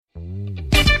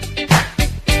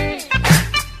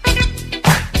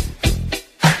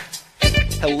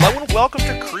welcome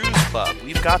to Cruise Club.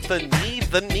 We've got the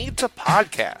Need to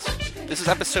podcast. This is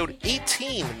episode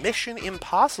 18, Mission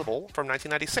Impossible from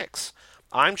 1996.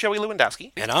 I'm Joey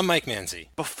Lewandowski. And I'm Mike Manzi.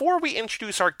 Before we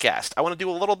introduce our guest, I want to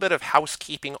do a little bit of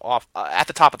housekeeping off at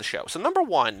the top of the show. So number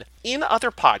one, in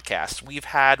other podcasts, when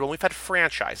we've had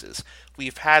franchises,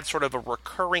 we've had sort of a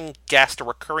recurring guest, a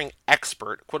recurring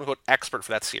expert, quote-unquote expert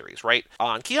for that series, right?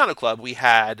 On Keanu Club, we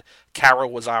had Kara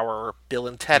was our Bill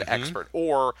and Ted expert,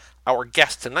 or our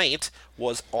guest tonight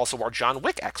was also our John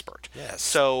Wick expert. Yes.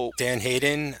 So Dan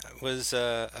Hayden was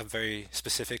a very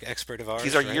specific expert of ours.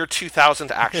 He's our right? year 2000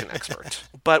 action expert.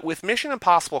 But with Mission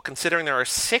Impossible, considering there are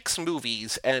 6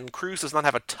 movies and Cruise does not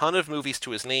have a ton of movies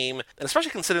to his name, and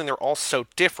especially considering they're all so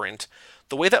different,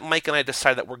 the way that Mike and I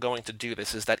decided that we're going to do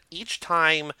this is that each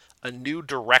time a new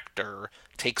director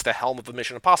takes the helm of a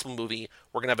Mission Impossible movie,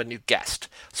 we're going to have a new guest.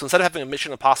 So instead of having a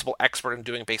Mission Impossible expert and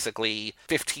doing basically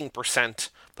 15%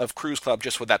 of Cruise Club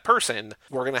just with that person,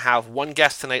 we're going to have one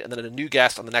guest tonight and then a new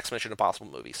guest on the next Mission Impossible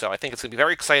movie. So I think it's going to be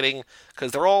very exciting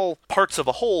because they're all parts of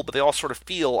a whole, but they all sort of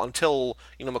feel until,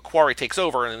 McQuarrie takes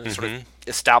over and sort of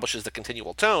establishes the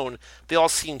continual tone, they all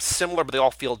seem similar, but they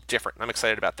all feel different. I'm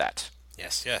excited about that.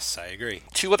 Yes, I agree.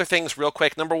 2 other things real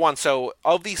quick. Number one, so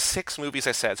of these 6 movies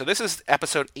I said, so this is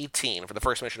episode 18 for the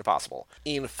first Mission Impossible.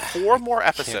 In 4 more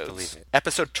episodes,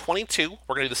 episode 22,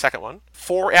 we're going to do the second one.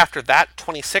 4 after that,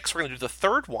 26, we're going to do the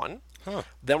third one.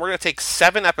 Then we're going to take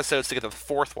 7 episodes to get to the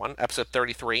 4th one, episode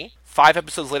 33. 5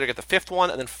 episodes later to get the 5th one,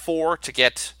 and then 4 to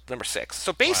get number 6.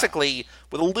 So basically,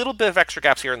 with a little bit of extra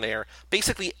gaps here and there,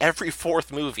 basically every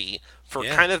 4th movie for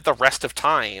kind of the rest of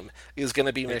time is going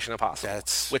to be Mission Impossible,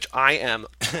 which I am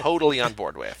totally on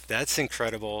board with. That's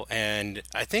incredible, and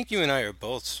I think you and I are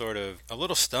both sort of a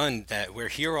little stunned that we're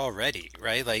here already,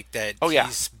 right? Like that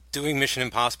he's doing Mission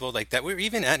Impossible, like that we're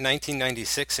even at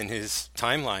 1996 in his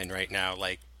timeline right now,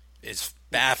 like is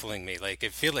baffling me. Like, I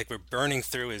feel like we're burning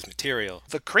through his material.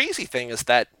 The crazy thing is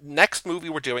that next movie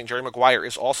we're doing, Jerry Maguire,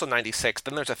 is also 96.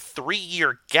 Then there's a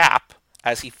 3-year gap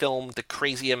as he filmed the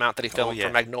crazy amount that he filmed for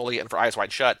Magnolia and for Eyes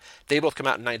Wide Shut. They both come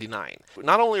out in 99.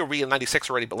 Not only are we in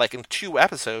 96 already, but like in 2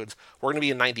 episodes, we're going to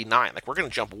be in 99. Like, we're going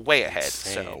to jump way ahead.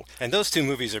 So, and those 2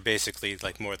 movies are basically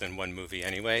like more than one movie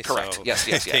anyway. Correct. So Yes.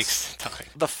 it takes time.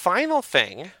 The final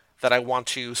thing that I want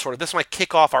to this might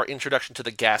kick off our introduction to the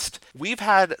guest. We've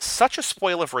had such a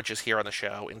spoil of riches here on the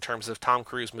show in terms of Tom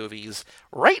Cruise movies.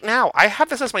 Right now, I have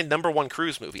this as my number 1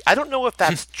 Cruise movie. I don't know if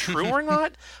that's true or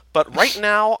not, but right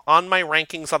now, on my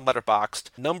rankings on Letterboxd,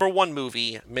 number 1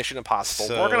 movie, Mission Impossible.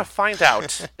 So, we're going to find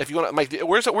out if you want to, Mike,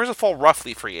 where's it fall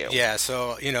roughly for you? Yeah,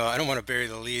 so, I don't want to bury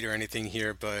the lead or anything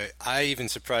here, but I even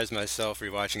surprised myself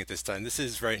rewatching it this time. This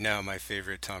is right now my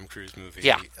favorite Tom Cruise movie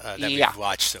that we've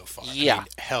watched so far. Yeah. I mean,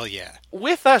 hell yeah.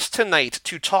 With us tonight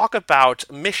to talk about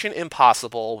Mission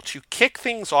Impossible, to kick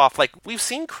things off, like, we've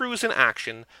seen Cruise in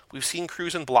action, we've seen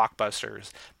Cruise in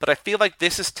blockbusters, but I feel like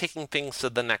this is taking things to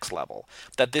the next level.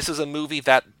 That this is a movie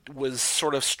that was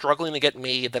sort of struggling to get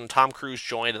made, then Tom Cruise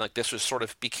joined, and like this was sort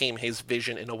of became his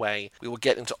vision in a way. We will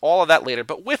get into all of that later,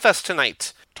 but with us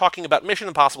tonight, talking about Mission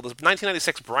Impossible, this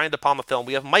 1996 Brian De Palma film,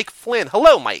 we have Mike Flynn.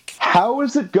 Hello, Mike. How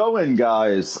is it going,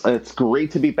 guys? It's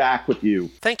great to be back with you.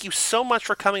 Thank you so much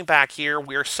for coming back here.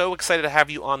 We're so excited to have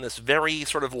you on this very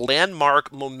sort of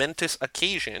landmark, momentous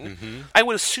occasion. I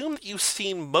would assume that you've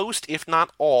seen most, if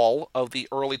not all, of the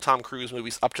early Tom Cruise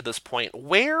movies up to this point.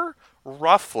 Where,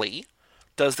 roughly,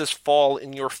 does this fall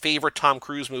in your favorite Tom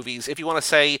Cruise movies, if you want to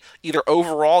say either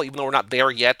overall, even though we're not there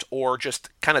yet, or just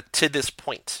kind of to this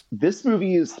point? This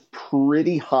movie is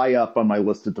pretty high up on my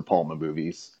list of De Palma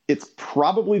movies. It's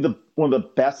probably one of the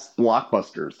best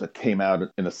blockbusters that came out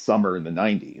in the summer in the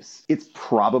 90s. It's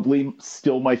probably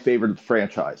still my favorite of the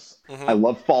franchise. I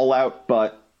love Fallout,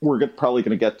 but we're probably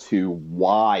going to get to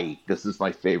why this is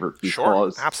my favorite. Because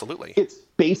sure, absolutely. It's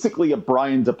basically a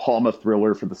Brian De Palma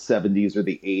thriller for the 70s or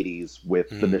the 80s with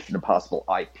the Mission Impossible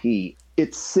IP.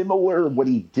 It's similar what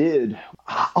he did.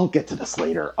 I'll get to this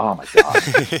later. Oh, my God.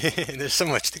 There's so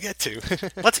much to get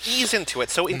to. Let's ease into it.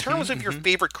 So in terms of your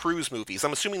favorite Cruise movies,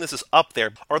 I'm assuming this is up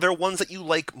there. Are there ones that you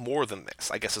like more than this,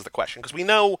 I guess is the question? Because we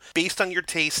know, based on your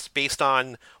tastes, based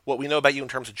on what we know about you in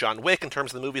terms of John Wick, in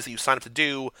terms of the movies that you signed up to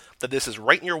do, that this is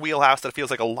right in your wheelhouse, that it feels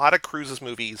like a lot of Cruise's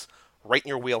movies right in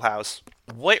your wheelhouse.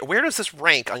 Where does this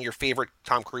rank on your favorite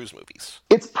Tom Cruise movies?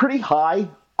 It's pretty high.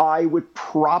 I would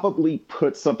probably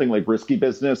put something like Risky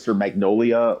Business or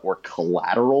Magnolia or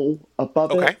Collateral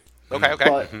above it. Okay.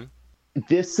 But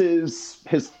this is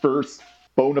his first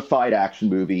bona fide action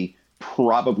movie,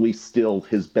 probably still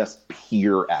his best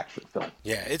pure action film.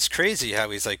 Yeah, it's crazy how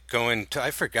he's like going to,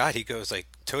 I forgot he goes like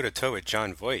toe to toe with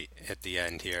Jon Voight at the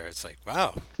end here. It's like,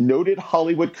 wow. Noted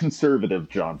Hollywood conservative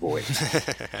Jon Voight.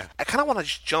 I kind of want to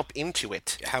just jump into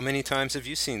it. How many times have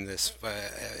you seen this?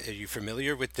 Are you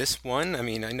familiar with this one? I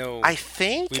mean, I know I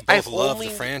think we both love the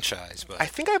franchise, but I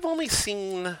think I've only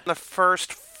seen the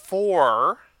first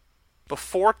 4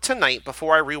 before tonight,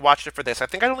 before I rewatched it for this. I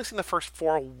think I'd only seen the first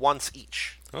 4 once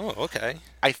each. Oh, okay.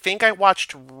 I think I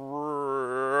watched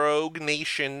Rogue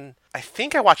Nation. I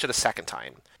think I watched it a second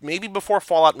time. Maybe before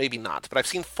Fallout, maybe not. But I've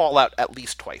seen Fallout at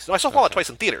least twice. No, I saw Fallout twice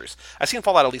in theaters. I've seen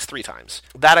Fallout at least 3 times.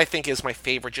 That, I think, is my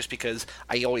favorite just because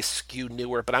I always skew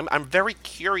newer. But I'm very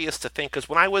curious to think, because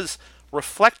when I was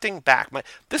reflecting back,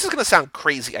 this is going to sound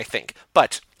crazy, I think,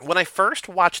 but when I first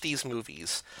watched these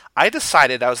movies, I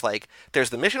decided, I was like, there's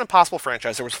the Mission Impossible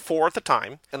franchise, there was 4 at the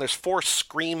time, and there's 4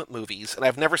 Scream movies, and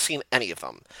I've never seen any of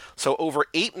them. So over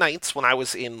 8 nights when I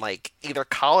was in like either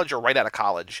college or right out of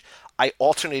college, I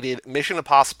alternated Mission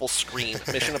Impossible Scream,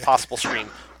 Mission Impossible Scream,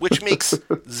 which makes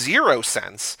 0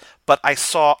 sense, but I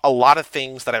saw a lot of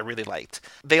things that I really liked.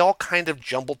 They all kind of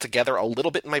jumbled together a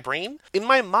little bit in my brain. In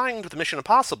my mind with Mission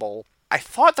Impossible, I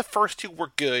thought the first 2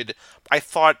 were good. I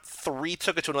thought 3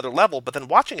 took it to another level, but then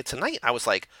watching it tonight, I was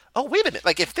like, oh, wait a minute.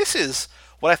 Like, if this is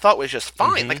what I thought was just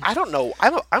fine, like, I don't know. I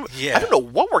don't know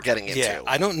what we're getting into. Yeah,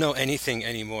 I don't know anything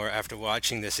anymore after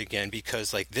watching this again,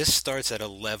 because, like, this starts at a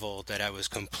level that I was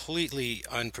completely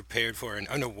unprepared for and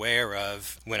unaware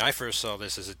of when I first saw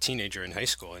this as a teenager in high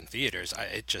school in theaters.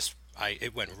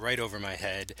 It went right over my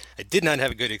head. I did not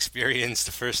have a good experience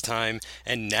the first time,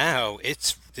 and now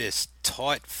it's this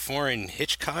taut foreign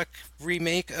Hitchcock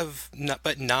remake of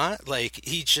but not like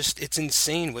it's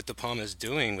insane what De Palma's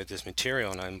doing with this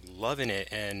material, and I'm loving it.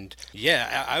 And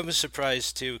yeah, I was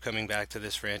surprised too coming back to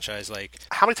this franchise. Like,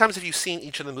 how many times have you seen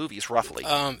each of the movies roughly?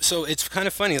 So it's kind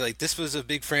of funny, like, this was a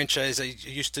big franchise. I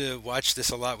used to watch this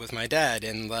a lot with my dad,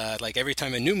 and like every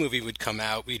time a new movie would come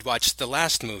out, we'd watch the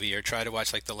last movie or try to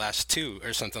watch like the last 2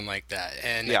 or something like that.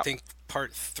 And yeah. I think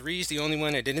Part 3 is the only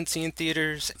one I didn't see in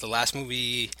theaters. The last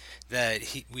movie that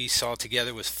we saw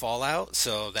together was Fallout,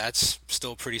 so that's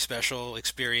still a pretty special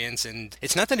experience. And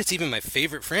it's not that it's even my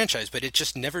favorite franchise, but it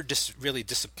just never really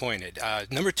disappointed.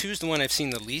 Number 2 is the one I've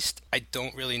seen the least. I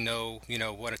don't really know,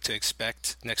 what to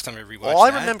expect next time I rewatch all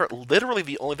I remember, literally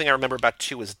the only thing I remember about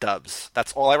 2 is Dubs.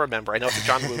 That's all I remember. I know it's a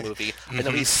John Woo movie. I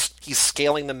know he's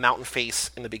scaling the mountain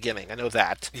face in the beginning. I know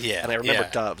that. Yeah. And I remember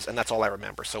Dubs, and that's all I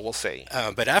remember, so we'll see.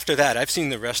 But after that, I've seen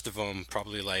the rest of them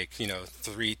probably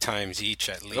 3 times each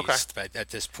at least. But at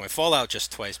this point, Fallout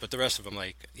just twice, but the rest of them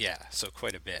so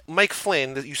quite a bit. Mike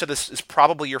Flynn, you said this is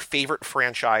probably your favorite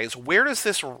franchise. Where does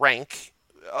this rank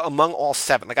among all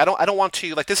 7? Like, I don't want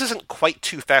to, like, this isn't quite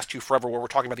Too Fast, Too Forever where we're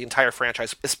talking about the entire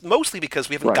franchise. It's mostly because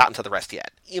we haven't gotten to the rest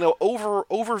yet.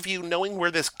 Overview, knowing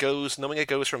where this goes, knowing it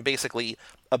goes from basically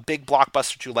a big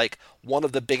blockbuster to like one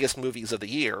of the biggest movies of the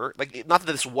year. Like, not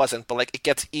that this wasn't, but like it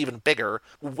gets even bigger.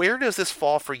 Where does this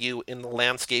fall for you in the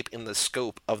landscape, in the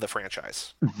scope of the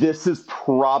franchise? This is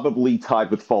probably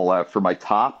tied with Fallout for my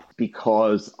top,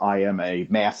 because I am a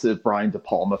massive Brian De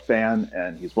Palma fan,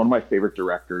 and he's one of my favorite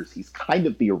directors. He's kind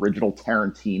of the original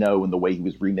Tarantino in the way he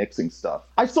was remixing stuff.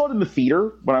 I saw it in the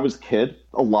theater when I was a kid.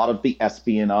 A lot of the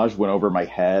espionage went over my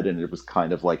head, and it was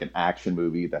kind of like an action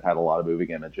movie that had a lot of moving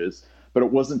images. But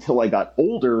it wasn't until I got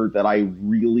older that I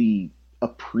really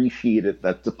appreciated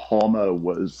that De Palma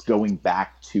was going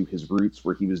back to his roots,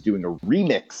 where he was doing a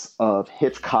remix of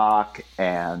Hitchcock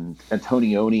and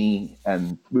Antonioni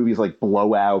and movies like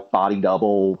Blowout, Body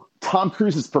Double. Tom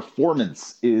Cruise's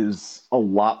performance is a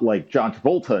lot like John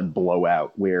Travolta in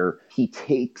Blowout, where he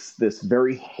takes this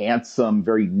very handsome,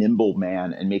 very nimble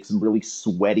man and makes him really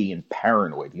sweaty and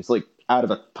paranoid. He's like out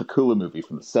of a Pakula movie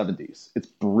from the 70s. It's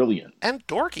brilliant. And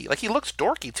dorky. Like, he looks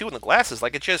dorky, too, in the glasses.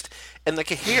 Like, it just... And, like,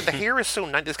 the hair is so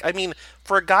nice. I mean,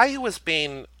 for a guy who has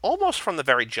been, almost from the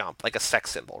very jump, like a sex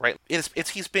symbol, right? He's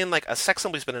been, like, a sex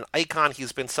symbol. He's been an icon.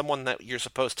 He's been someone that you're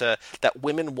supposed to... That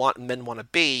women want and men want to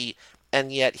be.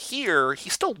 And yet here, he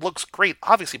still looks great,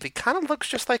 obviously, but he kind of looks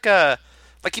just like a...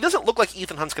 Like, he doesn't look like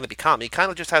Ethan Hunt's going to become. He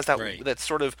kind of just has that that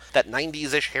sort of, that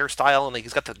 90s-ish hairstyle, and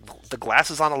he's got the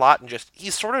glasses on a lot, and just,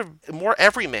 he's sort of more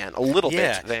everyman a little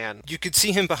bit than... You could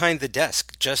see him behind the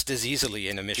desk just as easily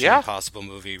in a Mission Impossible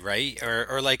movie, right?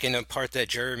 Or like in a part that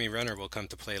Jeremy Renner will come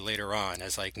to play later on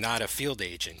as, like, not a field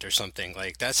agent or something.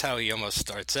 Like, that's how he almost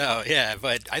starts out. Yeah,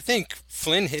 but I think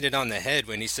Flynn hit it on the head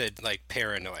when he said, like,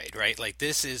 paranoid, right? Like,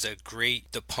 this is a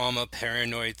great De Palma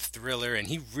paranoid thriller, and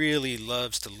he really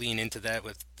loves to lean into that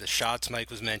with the shots Mike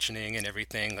was mentioning and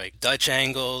everything, like Dutch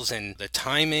angles and the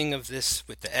timing of this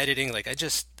with the editing. Like,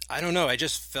 I don't know, I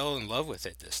just fell in love with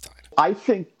it this time. I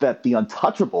think that The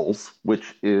Untouchables,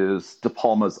 which is De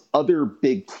Palma's other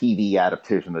big TV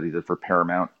adaptation that he did for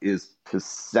Paramount, is his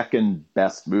second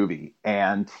best movie.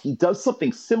 And he does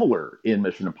something similar in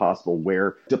Mission Impossible,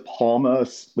 where De Palma,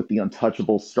 with The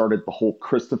Untouchables, started the whole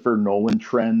Christopher Nolan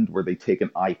trend where they take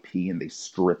an IP and they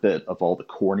strip it of all the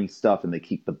corny stuff and they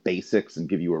keep the basics and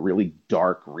give you a really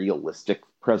dark, realistic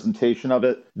presentation of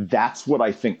it. That's what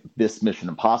I think this Mission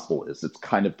Impossible is. It's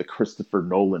kind of the Christopher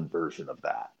Nolan version of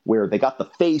that, where they got the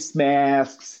face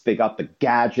masks, they got the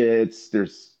gadgets,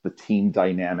 there's the team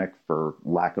dynamic, for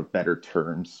lack of better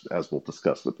terms, as we'll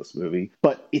discuss with this movie.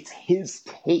 But it's his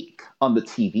take on the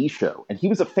TV show, and he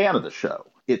was a fan of the show.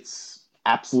 It's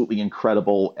absolutely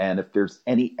incredible, and if there's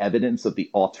any evidence of the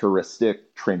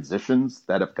altruistic transitions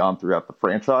that have gone throughout the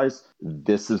franchise,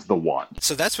 this is the one.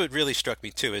 So that's what really struck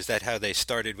me too, is that how they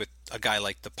started with a guy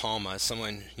like De Palma,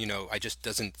 someone, I just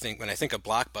doesn't think, when I think of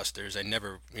blockbusters, it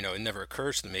never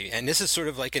occurs to me. And this is sort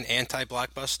of like an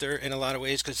anti-blockbuster in a lot of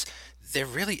ways, because there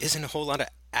really isn't a whole lot of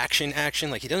action.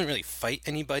 Like, he doesn't really fight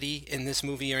anybody in this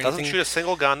movie or anything. Doesn't shoot a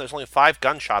single gun. There's only 5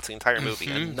 gunshots in the entire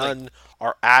movie, and none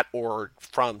are at or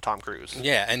from Tom Cruise.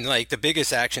 Yeah, and like the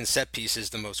biggest action set piece is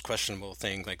the most questionable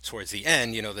thing, like towards the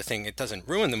end, the thing, it doesn't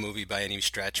ruin the movie by any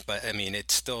stretch, but I mean,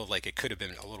 it's still like, it could have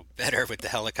been a little better with the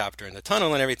helicopter in the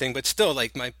tunnel and everything, but still,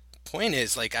 like, my point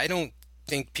is, like, I don't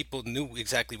think people knew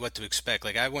exactly what to expect.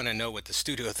 Like, I want to know what the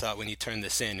studio thought when you turned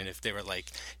this in, and if they were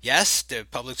like, yes, the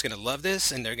public's going to love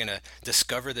this and they're going to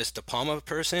discover this De Palma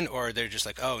person, or they're just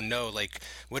like, oh no, like,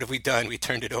 what have we done? We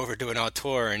turned it over to an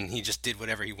auteur and he just did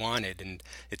whatever he wanted and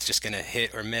it's just going to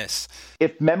hit or miss.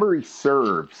 If memory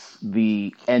serves,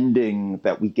 the ending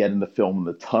that we get in the film in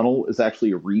the tunnel is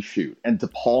actually a reshoot, and De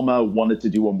Palma wanted to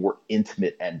do a more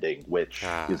intimate ending, which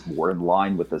is more in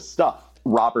line with his stuff.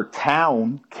 Robert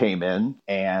Towne came in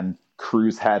and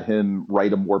Cruise had him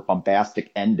write a more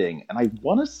bombastic ending. And I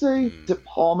want to say De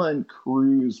Palma and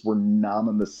Cruise were not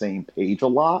on the same page a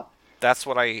lot. That's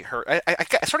what I heard.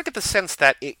 I sort of get the sense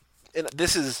that and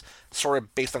this is sort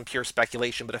of based on pure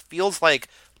speculation, but it feels like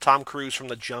Tom Cruise from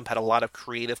the jump had a lot of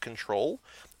creative control.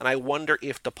 And I wonder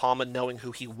if De Palma, knowing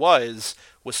who he was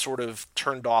sort of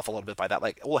turned off a little bit by that.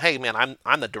 Like, well, hey, man,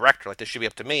 I'm the director. Like, this should be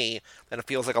up to me. And it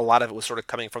feels like a lot of it was sort of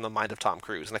coming from the mind of Tom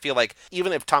Cruise. And I feel like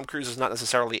even if Tom Cruise is not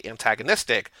necessarily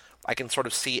antagonistic, I can sort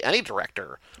of see any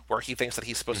director where he thinks that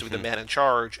he's supposed to be the man in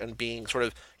charge and being sort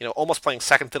of, almost playing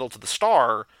second fiddle to the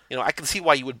star. I can see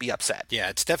why you would be upset. Yeah,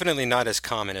 it's definitely not as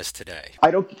common as today. I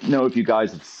don't know if you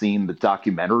guys have seen the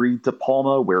documentary De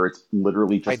Palma, where it's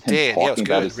literally just him talking it was good.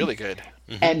 about his... Really good.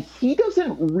 And he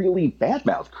doesn't really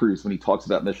badmouth Cruise when he talks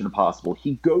about Mission Impossible.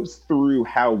 He goes through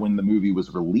how, when the movie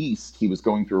was released, he was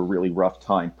going through a really rough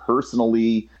time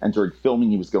personally, and during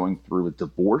filming he was going through a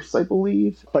divorce, I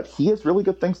believe. But he has really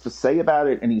good things to say about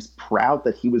it, and he's proud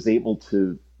that he was able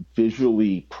to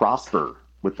visually prosper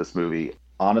with this movie.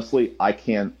 Honestly, I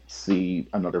can't see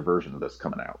another version of this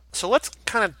coming out. So let's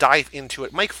kind of dive into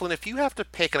it. Mike Flynn, if you have to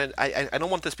pick, and I don't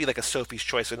want this to be like a Sophie's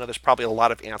Choice, I know there's probably a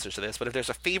lot of answers to this, but if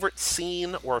there's a favorite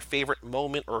scene or a favorite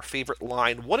moment or a favorite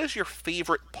line, what is your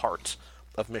favorite part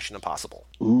of Mission Impossible?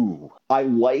 Ooh, I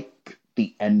like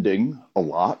the ending a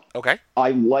lot. Okay.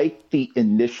 I like the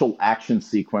initial action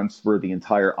sequence where the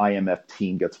entire IMF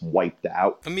team gets wiped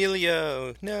out.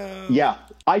 Emilio, no. Yeah.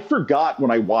 I forgot when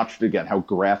I watched it again how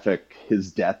graphic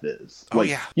his death is. Oh,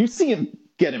 yeah. You see him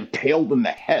get impaled in the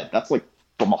head. That's like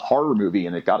from a horror movie,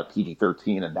 and it got a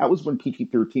PG-13, and that was when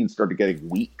PG-13 started getting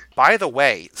weak. By the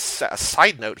way, a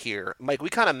side note here, Mike, we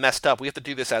kind of messed up. We have to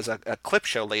do this as a clip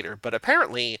show later, but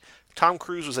apparently Tom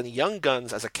Cruise was in Young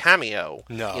Guns as a cameo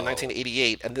in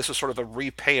 1988, and this was sort of the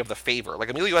repay of the favor.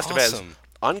 Like, Emilio Estevez,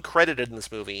 uncredited in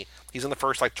this movie, he's in the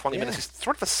first 20 minutes. He's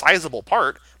sort of a sizable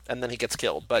part, and then he gets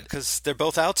killed. But because they're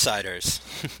both outsiders.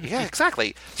 Yeah,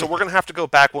 exactly. So we're going to have to go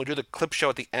back. When we do the clip show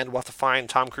at the end, we'll have to find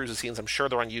Tom Cruise's scenes. I'm sure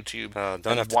they're on YouTube.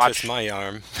 Don't have to twist my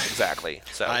arm. Exactly.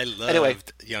 So I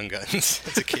loved Young Guns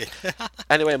as a kid.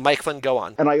 Anyway, Mike Flynn, go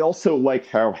on. And I also like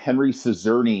how Henry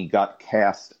Czerny got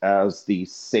cast as the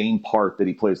same part that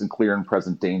he plays in Clear and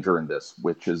Present Danger in this,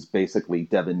 which is basically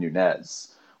Devin Nunes,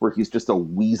 where he's just a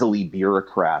weaselly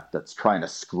bureaucrat that's trying to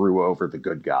screw over the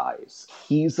good guys.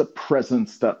 He's a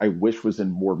presence that I wish was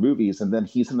in more movies, and then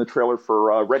he's in the trailer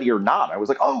for Ready or Not. I was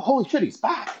like, oh, holy shit, he's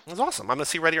back. That's awesome. I'm going to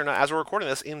see Ready or Not as we're recording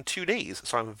this in 2 days,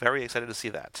 so I'm very excited to see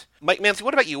that. Mike Manzi,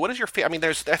 what about you? What is your favorite? I mean,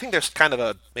 I think there's kind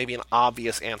of maybe an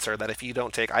obvious answer that if you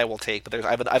don't take, I will take, but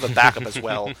I have a backup as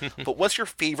well. But what's your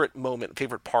favorite moment,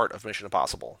 favorite part of Mission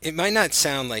Impossible? It might not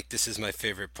sound like this is my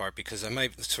favorite part, because I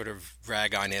might sort of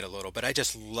rag on it a little, but I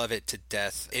just love it to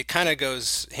death. It kind of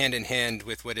goes hand in hand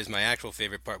with what is my actual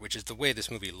favorite part, which is the way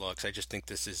this movie looks. I just think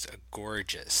this is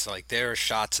gorgeous. Like, there are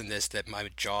shots in this that my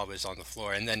jaw was on the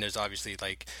floor. And then there's obviously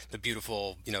like the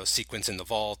beautiful, sequence in the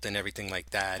vault and everything like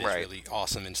that is really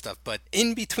awesome and stuff. But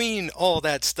in between all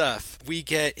that stuff, we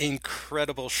get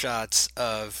incredible shots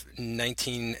of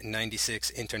 1996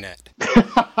 internet.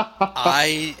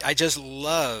 I just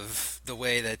love the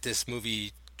way that this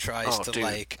movie tries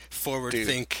to forward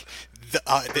think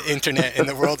the internet and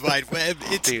the World Wide Web.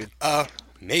 It's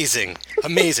amazing.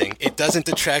 It doesn't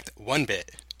detract one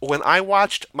bit. When I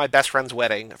watched My Best Friend's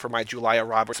Wedding for my Julia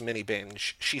Roberts mini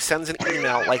binge, she sends an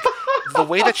email, like, the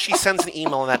way that she sends an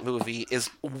email in that movie is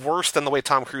worse than the way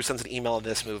Tom Cruise sends an email in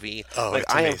this movie. Oh, like,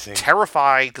 it's I amazing. am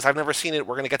terrified, because I've never seen it,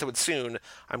 we're going to get to it soon.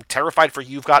 I'm terrified for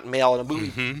You've Got Mail, in a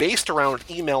movie based around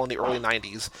email in the early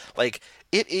 90s. Like,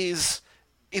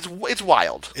 it's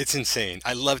wild. It's insane.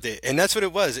 I loved it. And that's what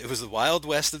it was. It was the Wild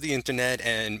West of the internet,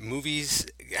 and movies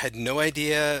had no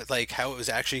idea like how it was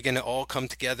actually going to all come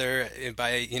together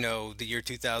by, the year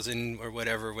 2000 or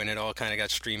whatever, when it all kind of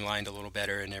got streamlined a little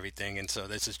better and everything. And so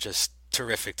this is just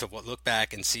terrific to look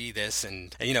back and see this.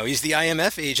 And he's the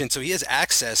IMF agent, so he has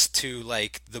access to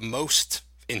like the most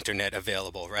internet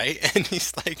available, right? And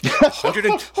he's like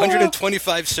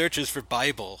 125 searches for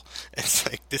Bible. It's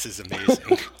like, this is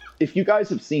amazing. If you guys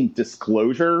have seen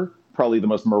Disclosure, probably the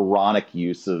most moronic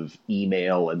use of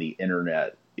email and the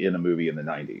internet in a movie in the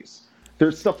 90s.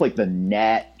 There's stuff like the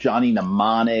Net, Johnny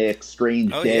Mnemonic,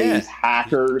 Strange Days,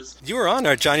 Hackers. You were on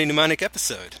our Johnny Mnemonic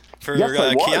episode for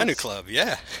Keanu Club,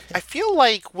 yeah. I feel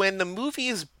like when the movie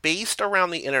is based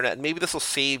around the internet, and maybe this will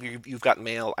save You've Got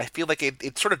Mail, I feel like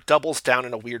it sort of doubles down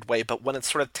in a weird way, but when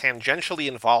it's sort of tangentially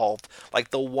involved, like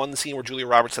the one scene where Julia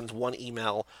Roberts sends one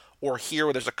email, or here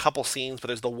where there's a couple scenes, but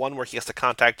there's the one where he has to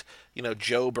contact,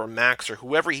 Job or Max or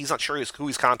whoever, he's not sure who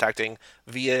he's contacting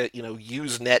via,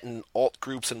 Usenet and alt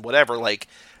groups and whatever. Like,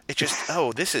 it's just,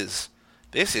 this is,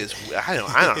 I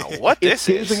don't know what this is.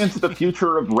 It's gazing into the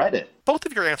future of Reddit. Both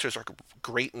of your answers are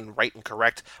great and right and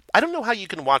correct. I don't know how you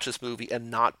can watch this movie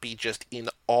and not be just in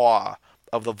awe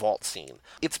of the vault scene.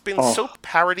 It's been so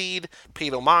parodied,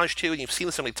 paid homage to, and you've seen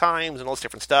it so many times and all this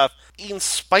different stuff. In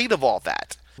spite of all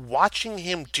that, watching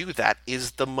him do that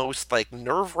is the most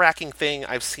nerve-wracking thing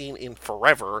I've seen in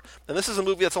forever. And this is a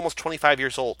movie that's almost 25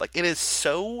 years old. Like, it is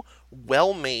so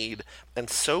well made and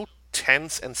so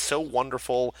tense and so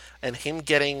wonderful, and him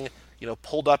getting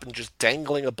pulled up and just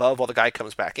dangling above while the guy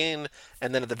comes back in,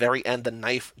 and then at the very end the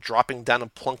knife dropping down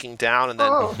and plunking down, and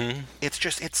then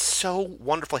it's so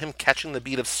wonderful, him catching the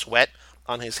bead of sweat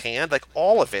on his hand, like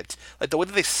all of it, like the way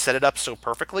that they set it up so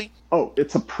perfectly.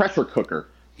 It's a pressure cooker.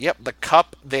 Yep, the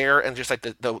cup there, and just like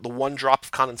the one drop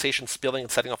of condensation spilling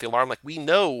and setting off the alarm. Like, we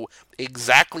know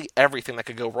exactly everything that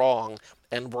could go wrong,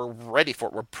 and we're ready for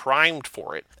it. We're primed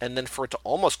for it. And then for it to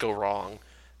almost go wrong,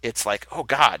 it's like, oh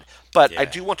God. But I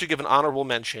do want to give an honorable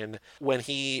mention when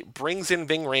he brings in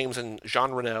Ving Rhames and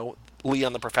Jean Reno,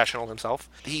 Leon the Professional himself.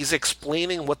 He's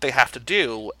explaining what they have to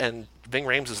do, and Ving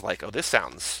Rhames is like, oh, this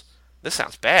sounds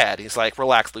bad. He's like,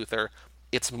 relax, Luther.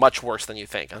 It's much worse than you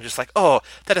think. I'm just like, oh,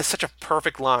 that is such a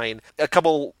perfect line. A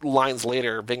couple lines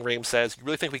later, Ving Rhames says, you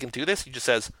really think we can do this? He just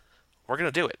says, we're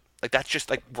going to do it. Like, that's just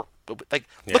like, look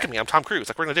at me, I'm Tom Cruise.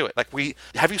 Like, we're going to do it. Like,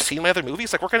 have you seen my other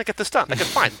movies? Like, we're going to get this done. Like,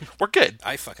 it's fine. We're good.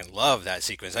 I fucking love that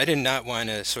sequence. I did not want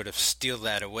to sort of steal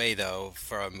that away, though,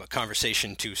 from a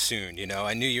conversation too soon.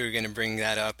 I knew you were going to bring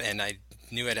that up, and I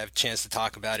knew I'd have a chance to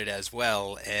talk about it as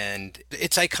well. And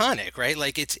it's iconic, right?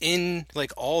 Like, it's in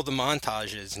like all the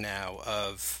montages now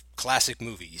of classic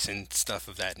movies and stuff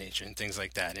of that nature and things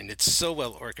like that, and it's so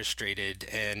well orchestrated.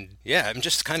 And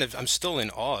I'm still in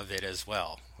awe of it as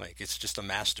well. Like, it's just a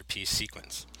masterpiece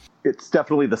sequence. It's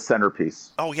definitely the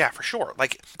centerpiece. Oh yeah, for sure.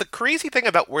 Like, the crazy thing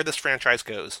about where this franchise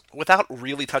goes, without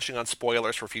really touching on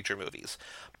spoilers for future movies,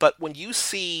 but when you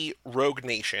see Rogue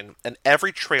Nation and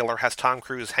every trailer has Tom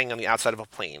Cruise hanging on the outside of a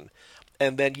plane,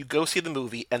 and then you go see the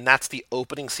movie, and that's the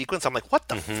opening sequence. I'm like, what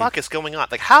the fuck is going on?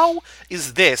 Like, how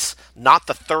is this not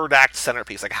the third act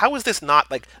centerpiece? Like, how is this not,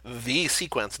 like, the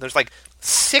sequence? And there's, like,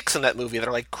 6 in that movie that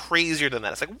are, like, crazier than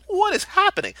that. It's like, what is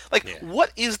happening? Like,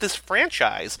 what is this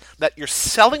franchise that you're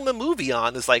selling the movie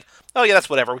on is like, oh, yeah, that's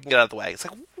whatever. We can get out of the way. It's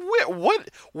like,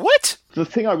 what? The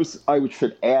thing I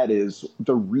should add is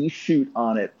the reshoot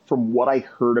on it, from what I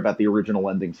heard about the original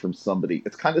endings from somebody,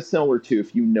 it's kind of similar to,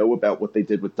 if you know about what they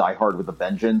did with Die Hard with a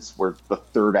Vengeance, where the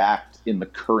third act in the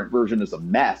current version is a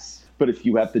mess. But if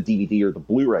you have the DVD or the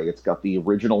Blu-ray, it's got the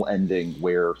original ending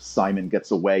where Simon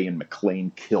gets away and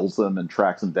McClane kills him and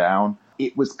tracks him down.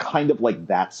 it was kind of like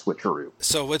that switcheroo.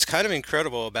 So what's kind of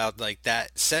incredible about like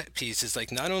that set piece is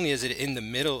like not only is it in the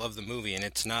middle of the movie and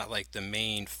it's not like the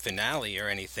main finale or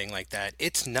anything like that,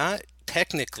 it's not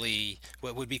technically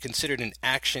what would be considered an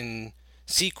action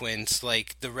sequence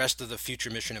like the rest of the future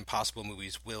Mission Impossible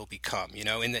movies will become, you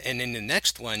know. And in the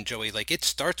next one, Joey, like it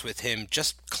starts with him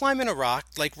just climbing a rock,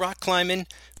 like rock climbing.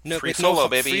 No, free solo,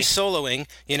 baby. Free soloing,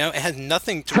 you know, it has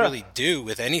nothing to really do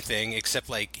with anything except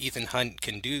like Ethan Hunt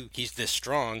can do. He's this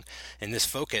strong and this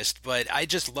focused, but I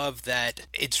just love that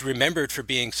it's remembered for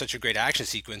being such a great action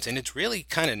sequence, and it's really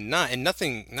kind of not, and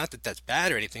nothing, not that that's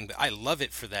bad or anything, but I love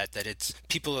it for that it's,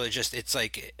 people are just, it's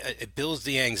like, it builds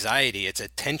the anxiety, it's a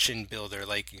tension builder,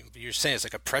 like you're saying, it's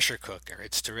like a pressure cooker,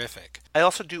 it's terrific. I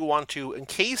also do want to, in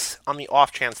case on the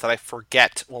off chance that I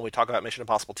forget when we talk about Mission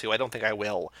Impossible 2, I don't think I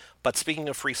will, but speaking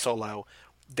of Free Solo,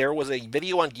 there was a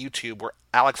video on YouTube where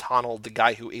Alex Honnold, the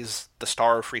guy who is the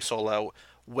star of Free Solo,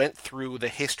 went through the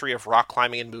history of rock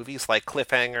climbing in movies like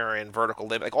Cliffhanger and Vertical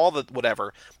Lift, like all the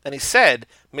whatever, and he said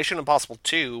Mission Impossible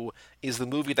 2 is the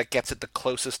movie that gets it the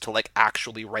closest to like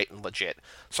actually right and legit.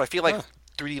 So I feel like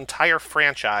through the entire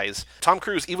franchise, Tom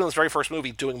Cruise, even in his very first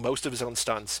movie, doing most of his own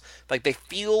stunts, like they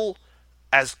feel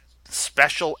as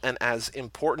special and as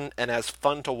important and as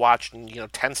fun to watch and, you know,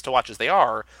 tense to watch as they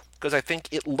are, because I think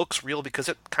it looks real because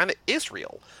it kind of is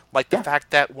real. Like the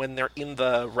fact that when they're in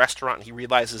the restaurant and he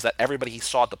realizes that everybody he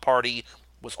saw at the party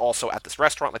was also at this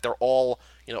restaurant, like they're all,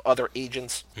 you know, other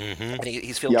agents, and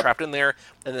he's feeling trapped in there,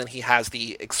 and then he has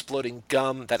the exploding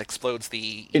gum that explodes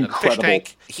the, you know, the fish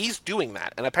tank. He's doing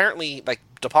that, and apparently, like,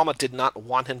 De Palma did not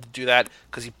want him to do that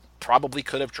because he probably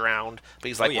could have drowned, but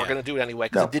he's like, we're going to do it anyway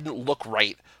because it didn't look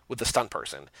right with the stunt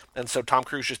person. And so Tom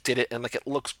Cruise just did it, and like it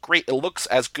looks great. It looks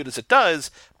as good as it does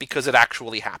because it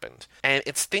actually happened. And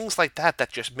it's things like that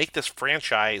that just make this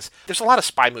franchise. There's a lot of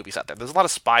spy movies out there. There's a lot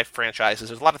of spy franchises.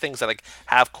 There's a lot of things that like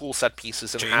have cool set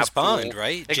pieces and James have Bond, cool...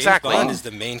 right? Exactly. James Bond is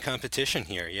the main competition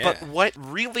here. Yeah. But what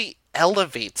really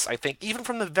elevates, I think, even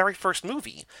from the very first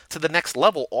movie to the next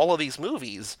level, all of these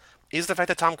movies, is the fact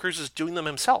that Tom Cruise is doing them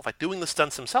himself, like doing the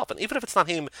stunts himself. And even if it's not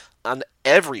him on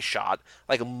every shot,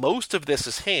 like most of this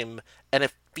is him, and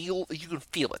you can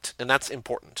feel it, and that's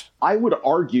important. I would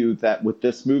argue that with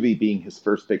this movie being his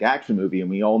first big action movie, and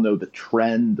we all know the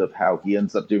trend of how he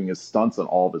ends up doing his stunts on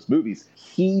all of his movies,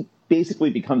 he basically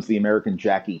becomes the American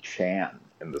Jackie Chan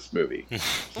in this movie.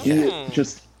 He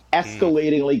just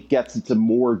escalatingly gets into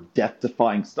more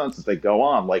death-defying stunts as they go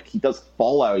on. Like, he does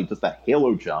Fallout, he does that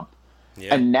Halo jump,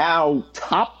 and now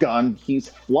Top Gun, he's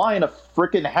flying a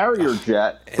frickin' Harrier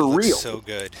jet for real. It looks so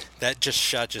good. That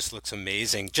shot just looks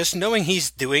amazing. Just knowing he's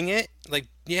doing it, like,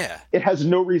 yeah. It has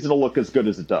no reason to look as good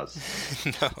as it does.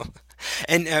 No.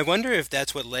 And I wonder if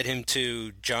that's what led him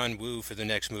to John Woo for the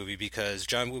next movie, because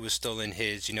John Woo was still in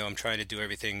his, you know, I'm trying to do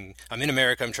everything. I'm in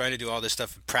America. I'm trying to do all this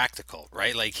stuff practical,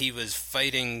 right? Like he was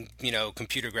fighting, you know,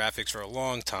 computer graphics for a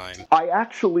long time. I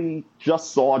actually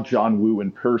just saw John Woo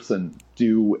in person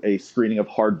do a screening of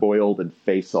Hard Boiled and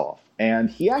Face Off. And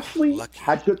he actually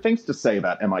had good things to say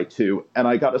about MI2. And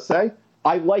I gotta say,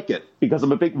 I like it because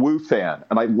I'm a big Woo fan,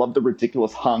 and I love the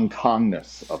ridiculous Hong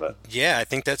Kongness of it. Yeah, I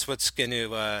think that's what's going to,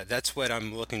 that's what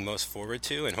I'm looking most forward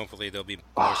to, and hopefully there'll be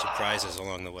more surprises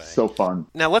along the way. So fun.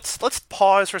 Now let's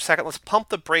pause for a second. Let's pump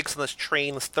the brakes on this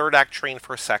train, this third act train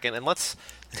for a second, and let's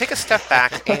take a step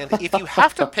back. And if you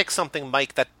have to pick something,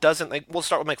 Mike, that doesn't, like, we'll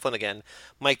start with Mike Flynn again,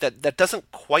 Mike, that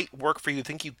doesn't quite work for you,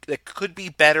 think that could be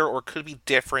better or could be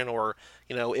different, or,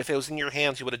 you know, if it was in your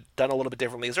hands, you would have done a little bit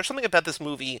differently. Is there something about this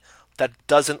movie that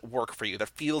doesn't work for you, that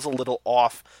feels a little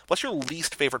off? What's your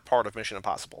least favorite part of Mission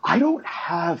Impossible? I don't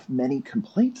have many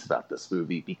complaints about this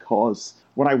movie because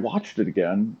when I watched it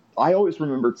again, I always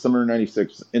remembered Summer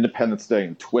 '96, Independence Day,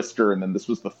 and Twister, and then this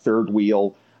was the third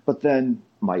wheel. But then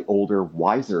my older,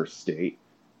 wiser state,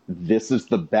 this is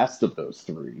the best of those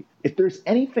three. If there's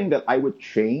anything that I would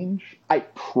change, I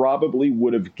probably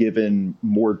would have given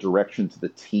more direction to the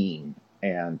team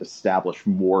and establish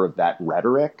more of that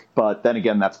rhetoric. But then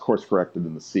again, that's course-corrected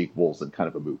in the sequels and kind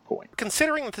of a moot point.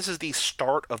 Considering that this is the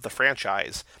start of the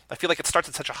franchise, I feel like it starts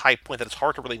at such a high point that it's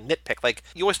hard to really nitpick. Like,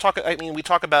 you always talk, I mean, we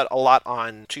talk about a lot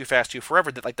on Too Fast, Too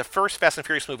Forever, that like the first Fast and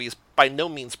Furious movie is by no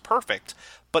means perfect,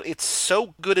 but it's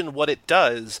so good in what it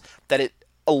does that it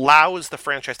allows the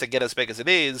franchise to get as big as it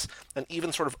is and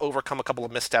even sort of overcome a couple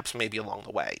of missteps maybe along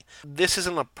the way. This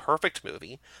isn't a perfect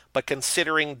movie, but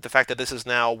considering the fact that this is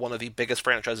now one of the biggest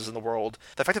franchises in the world,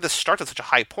 the fact that this starts at such a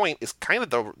high point is kind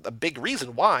of a big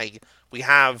reason why we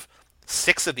have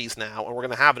 6 of these now, and we're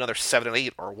going to have another 7 and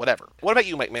 8 or whatever. What about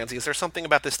you, Mike Manzi? Is there something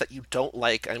about this that you don't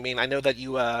like? I mean, I know that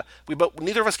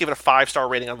neither of us gave it a 5-star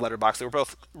rating on Letterboxd. They were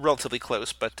both relatively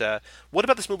close, but what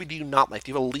about this movie do you not like?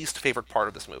 Do you have a least favorite part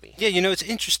of this movie? Yeah, it's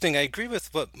interesting. I agree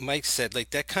with what Mike said.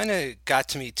 Like, that kind of got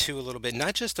to me too a little bit,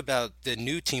 not just about the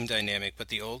new team dynamic, but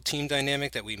the old team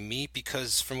dynamic that we meet,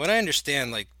 because from what I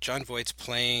understand, like, Jon Voight's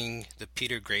playing the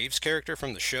Peter Graves character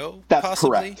from the show. That's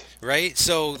possibly, correct. Right?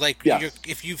 So, like, yes.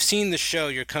 If you've seen the show,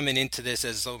 you're coming into this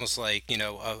as almost like,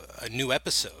 a new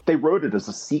episode. They wrote it as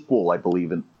a sequel, I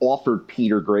believe, and offered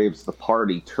Peter Graves the part.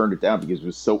 He turned it down because he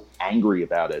was so angry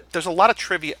about it. There's a lot of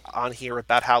trivia on here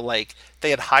about how, like, they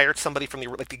had hired somebody from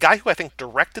the guy who I think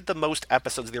directed the most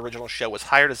episodes of the original show was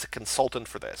hired as a consultant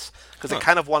for this, because they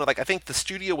kind of wanted, like, I think the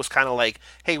studio was kind of like,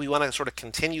 hey, we want to sort of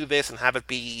continue this and have it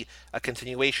be a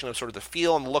continuation of sort of the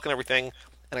feel and the look and everything.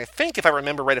 And I think, if I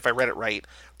remember right, if I read it right,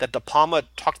 that De Palma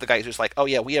talked to the guy who's just like, oh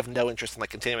yeah, we have no interest in, like,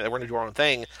 continuing, we're going to do our own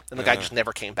thing, and the guy just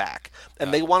never came back.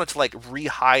 And they wanted to, like,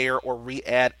 rehire or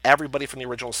re-add everybody from the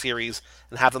original series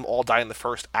and have them all die in the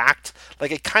first act.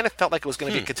 Like, it kind of felt like it was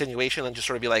going to be a continuation and just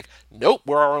sort of be like, nope,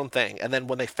 we're our own thing. And then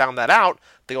when they found that out,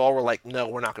 they all were like, no,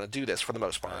 we're not going to do this for the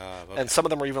most part. Okay. And some of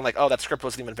them were even like, oh, that script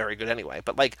wasn't even very good anyway.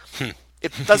 But, like,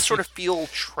 it does sort of feel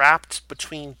trapped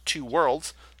between two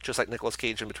worlds, just like Nicolas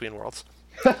Cage in Between Worlds.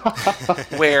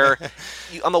 Where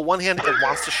on the one hand it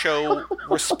wants to show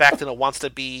respect and it wants to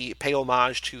pay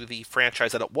homage to the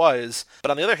franchise that it was,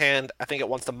 but on the other hand I think it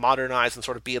wants to modernize and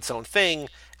sort of be its own thing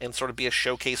and sort of be a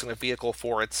showcase and a vehicle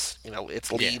for its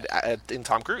lead in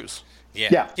Tom Cruise.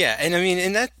 Yeah. And I mean,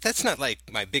 and that's not like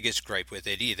my biggest gripe with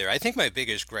it either. I think my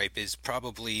biggest gripe is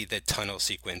probably the tunnel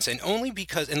sequence, and only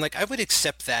because, and like, I would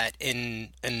accept that in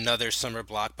another summer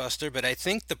blockbuster, but I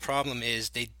think the problem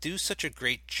is they do such a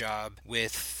great job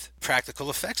with practical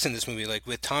effects in this movie, like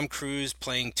with Tom Cruise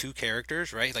playing two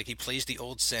characters, right? Like, he plays the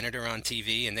old senator on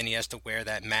TV and then he has to wear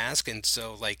that mask, and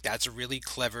so, like, that's a really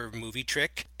clever movie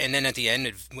trick. And then at the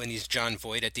end, when he's Jon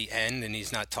Voight at the end and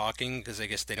he's not talking, because I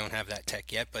guess they don't have that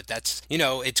tech yet, but that's,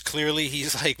 it's clearly,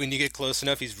 he's like, when you get close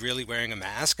enough, he's really wearing a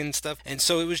mask and stuff. And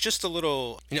so it was just a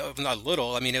little, not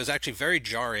little, I mean, it was actually very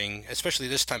jarring, especially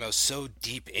this time. I was so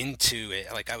deep into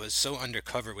it, like, I was so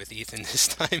undercover with Ethan this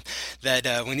time,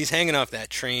 that when he's hanging off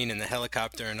that train and the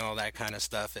helicopter and all that kind of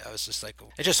stuff, I was just like,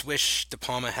 I just wish De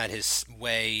Palma had his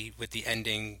way with the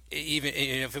ending, even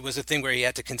if it was a thing where he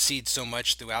had to concede so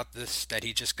much throughout this that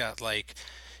he just got, like,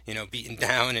 beaten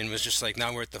down and was just like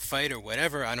not worth the fight or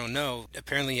whatever. I don't know.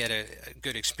 Apparently he had a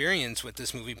good experience with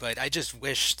this movie, but I just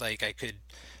wish, like, I could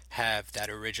have that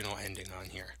original ending on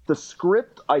here. The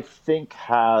script, I think,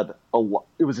 had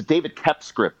it was a David Koepp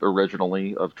script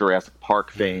originally of Jurassic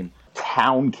Park fame.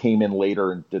 Town came in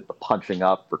later and did the punching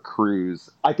up for Cruise.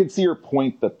 I can see your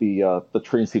point that the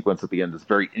train sequence at the end is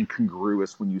very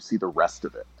incongruous when you see the rest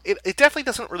of it. It definitely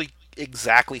doesn't really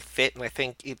exactly fit, and I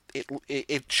think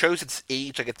it shows its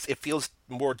age. Like, it feels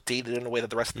more dated in a way that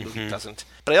the rest of the movie doesn't.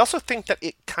 But I also think that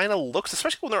it kind of looks,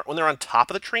 especially when they're on top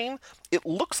of the train, it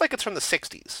looks like it's from the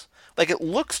 60s. Like, it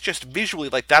looks just visually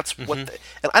like that's what... and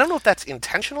I don't know if that's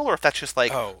intentional or if that's just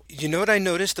like... Oh, you know what I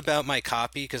noticed about my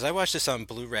copy? Because I watched this on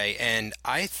Blu-ray, and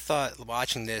I thought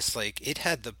watching this, like, it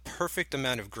had the perfect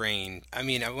amount of grain. I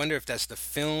mean, I wonder if that's the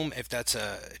film, if that's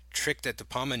a trick that De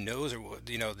Palma knows, or,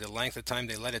 the length of time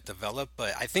they let it develop.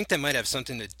 But I think that might have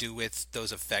something to do with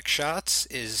those effect shots,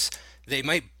 is... they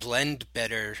might blend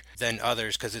better than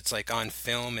others because it's, like, on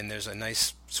film and there's a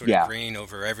nice sort of grain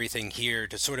over everything here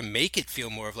to sort of make it feel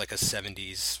more of like a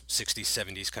 60s,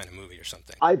 70s kind of movie or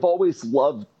something. I've always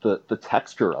loved the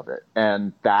texture of it,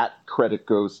 and that credit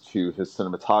goes to his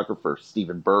cinematographer,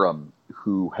 Stephen Burham,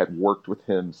 who had worked with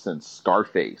him since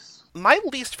Scarface. My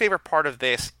least favorite part of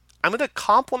this, I'm going to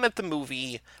compliment the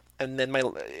movie and then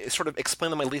sort of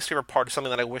explain that my least favorite part is something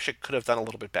that I wish it could have done a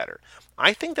little bit better.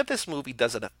 I think that this movie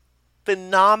does a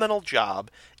phenomenal job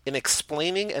in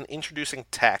explaining and introducing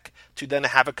tech to then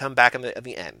have it come back at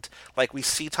the end. Like, we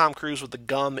see Tom Cruise with the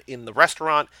gum in the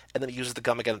restaurant, and then he uses the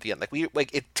gum again at the end.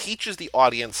 Like, it teaches the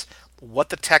audience what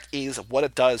the tech is, what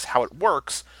it does, how it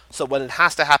works, so when it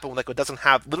has to happen, like, it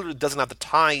literally doesn't have the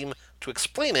time to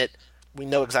explain it, we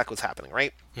know exactly what's happening,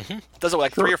 right? It does it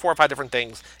like 3 or 4 or 5 different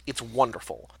things. It's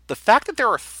wonderful. The fact that there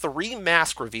are 3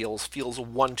 mask reveals feels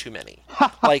one too many.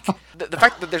 Like, the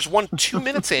fact that there's one 2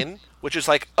 minutes in, which is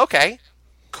like, okay,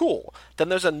 cool. Then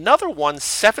there's another one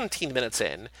 17 minutes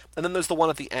in, and then there's the one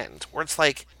at the end, where it's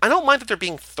like, I don't mind that there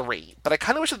being 3, but I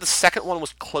kind of wish that the second one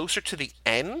was closer to the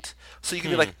end, so you can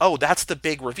be like, oh, that's the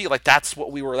big reveal. That's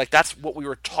what we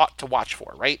were taught to watch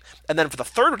for, right? And then for the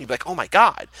third one, you'd be like, oh my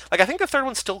god. Like, I think the third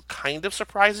one still kind of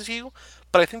surprises you,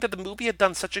 But I think that the movie had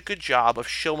done such a good job of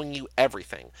showing you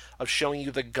everything, of showing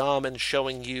you the gum and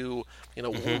showing you,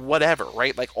 whatever,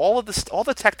 right? Like all of this, all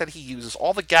the tech that he uses,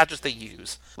 all the gadgets they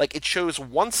use, like it shows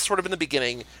once sort of in the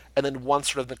beginning and then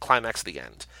once sort of in the climax at the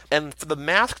end. And for the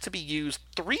mask to be used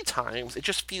 3 times, it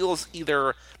just feels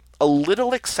either a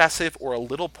little excessive or a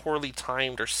little poorly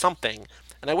timed or something.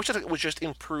 And I wish that it was just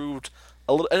improved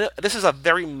a little. And this is a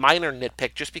very minor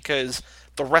nitpick just because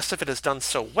the rest of it is done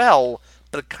so well,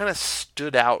 but it kind of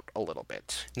stood out a little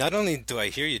bit. Not only do I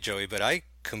hear you, Joey, but I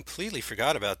completely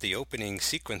forgot about the opening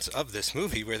sequence of this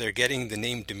movie where they're getting the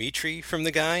name Dimitri from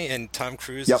the guy and Tom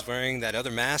Cruise is wearing that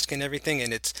other mask and everything,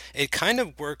 and it kind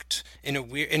of worked in a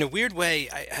weird way.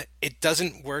 It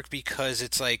doesn't work because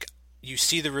it's like you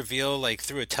see the reveal like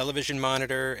through a television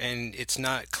monitor and it's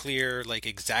not clear like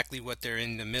exactly what they're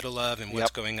in the middle of and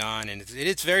what's going on, and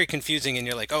it's very confusing, and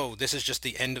you're like, oh, this is just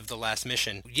the end of the last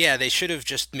mission. Yeah, they should have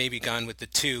just maybe gone with the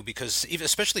 2 because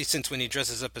especially since when he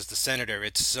dresses up as the senator,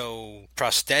 it's so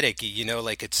prosthetic-y,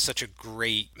 like it's such a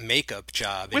great makeup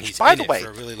job, and he's in it for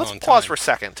a really long time. Let's pause for a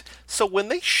second. So when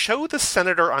they show the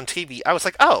senator on TV, I was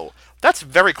like, oh, that's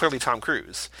very clearly Tom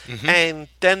Cruise. Mm-hmm. And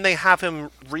then they have him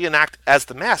reenact as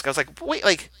the mask. I was like, wait,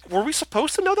 like, were we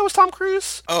supposed to know that was Tom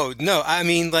Cruise? Oh, no. I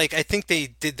mean, like, I think they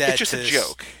did that. It's just a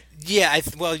joke. Yeah,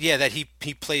 that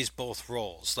he plays both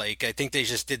roles. Like, I think they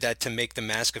just did that to make the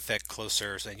mask effect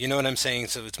closer. So, you know what I'm saying?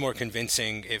 So it's more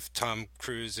convincing if Tom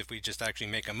Cruise, if we just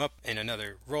actually make him up in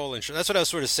another role. And that's what I was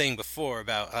sort of saying before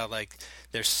about how, like,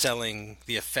 they're selling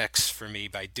the effects for me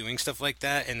by doing stuff like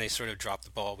that, and they sort of drop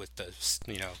the ball with the,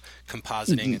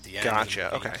 compositing at the end.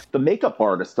 Gotcha, okay. The makeup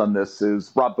artist on this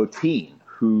is Rob Bottin,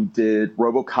 who did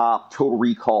RoboCop, Total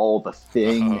Recall, The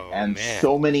Thing,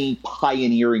 so many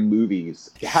pioneering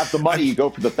movies. You have the money, you go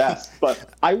for the best.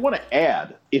 But I want to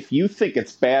add, if you think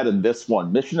it's bad in this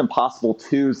one, Mission Impossible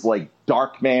 2's like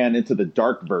Darkman Into the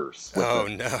Darkverse. Oh,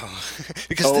 no.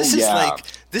 Because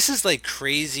this is like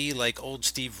crazy, like old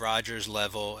Steve Rogers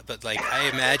level. But like I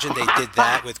imagine they did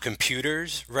that with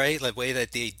computers, right? Like the way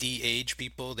that they de-age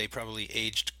people, they probably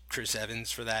aged Chris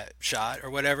Evans for that shot or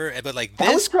whatever, but like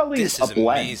this is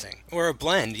amazing. Or a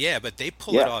blend, yeah, but they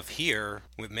pull it off here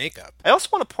with makeup. I also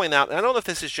want to point out, and I don't know if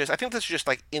this is just, I think this is just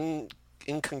like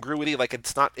incongruity, like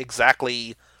it's not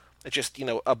exactly, it's just, a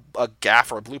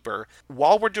gaffe or a blooper.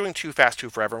 While we're doing Too Fast, Too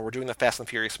Forever, and we're doing the Fast and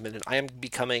Furious Minute, I am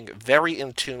becoming very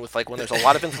in tune with, like, when there's a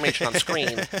lot of information on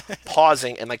screen,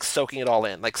 pausing and, like, soaking it all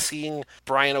in. Like, seeing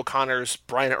Brian O'Connor's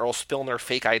Brian Earl Spillner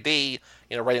fake ID,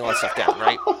 writing all that stuff down,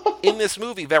 right? In this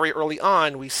movie, very early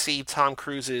on, we see Tom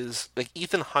Cruise's, like,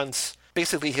 Ethan Hunt's,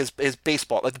 basically his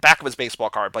baseball, like the back of his baseball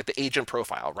card, like the agent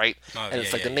profile, right? And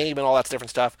it's like the name and all that different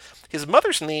stuff. His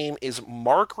mother's name is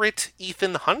Margaret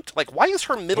Ethan Hunt. Like, why is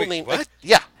her middle name? What?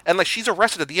 Like, and like she's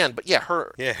arrested at the end, but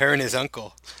her. Yeah, her and his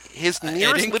uncle. His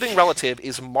nearest living relative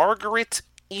is Margaret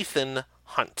Ethan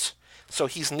Hunt. So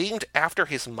he's named after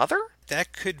his mother?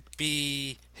 That could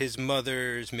be his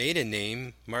mother's maiden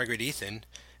name, Margaret Ethan,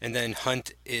 and then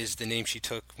Hunt is the name she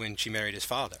took when she married his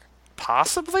father.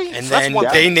 Possibly? And then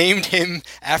they named him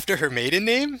after her maiden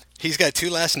name? He's got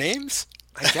 2 last names?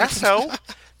 I guess so.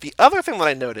 The other thing that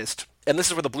I noticed, and this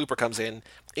is where the blooper comes in,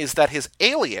 is that his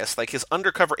alias, like his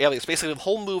undercover alias, basically the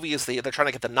whole movie is they're trying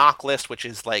to get the knock list, which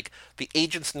is like the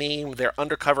agent's name, their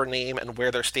undercover name, and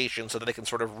where they're stationed so that they can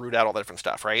sort of root out all the different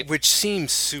stuff, right? Which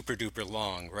seems super duper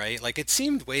long, right? Like it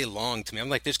seemed way long to me. I'm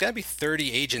like, there's got to be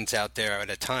 30 agents out there at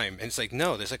a time. And it's like,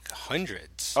 no, there's like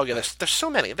hundreds. Oh yeah, there's so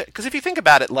many. Because if you think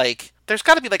about it, like, there's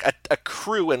got to be like a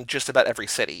crew in just about every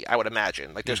city, I would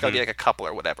imagine. Like there's got to be like a couple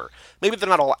or whatever. Maybe they're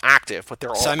not all active, but they're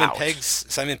all out.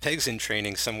 Simon Pegg's in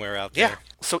training somewhere out there. Yeah.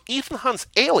 So Ethan Hunt's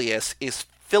alias is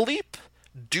Philippe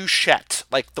Douchette,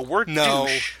 like the word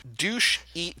douche,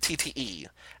 E-T-T-E.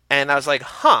 And I was like,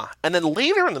 huh. And then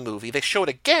later in the movie, they show it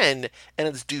again, and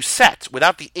it's Doucette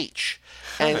without the H.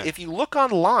 And if you look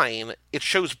online, it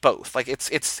shows both. Like it's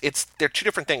they're 2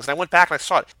 different things. And I went back and I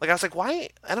saw it. Like I was like, why?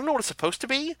 I don't know what it's supposed to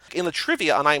be. In the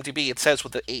trivia on IMDb, it says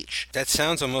with the H. That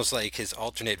sounds almost like his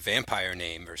alternate vampire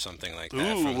name or something like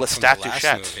that. Ooh, Lestat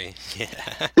Douchette.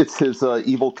 Yeah. It's his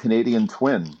evil Canadian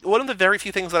twin. One of the very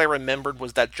few things that I remembered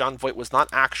was that Jon Voight was not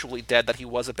actually dead, that he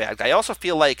was a bad guy. I also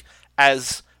feel like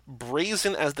as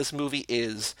brazen as this movie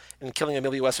is in killing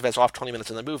Emilio Estevez off 20 minutes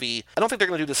in the movie, I don't think they're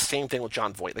going to do the same thing with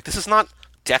Jon Voight. Like, this is not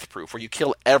Death Proof, where you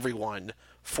kill everyone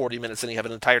 40 minutes and you have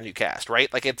an entire new cast,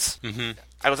 right? Like it's,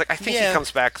 I was like, I think he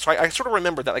comes back. So I sort of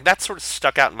remembered that, like that sort of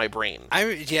stuck out in my brain.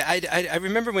 I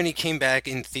remember when he came back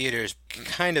in theaters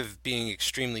kind of being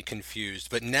extremely confused.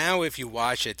 But now if you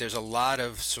watch it, there's a lot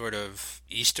of sort of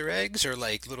Easter eggs or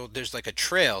like there's like a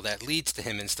trail that leads to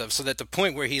him and stuff. So that the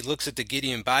point where he looks at the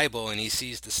Gideon Bible and he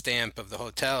sees the stamp of the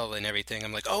hotel and everything,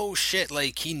 I'm like, oh shit,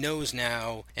 like he knows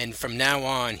now. And from now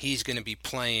on, he's going to be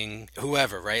playing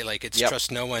whoever, right? Like it's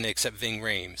trust no one except Ving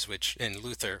Rhames, and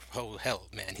Luther, oh hell,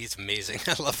 man, he's amazing.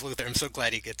 I love Luther. I'm so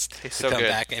glad he gets to come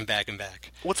back and back and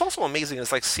back. What's also amazing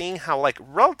is like seeing how like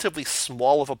relatively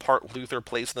small of a part Luther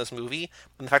plays in this movie,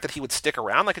 and the fact that he would stick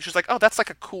around. Like it's just like, oh, that's like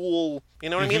a cool, you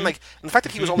know what I mean? Like, and the fact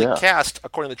that he was only cast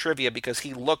according to the trivia because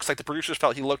he looks like the producers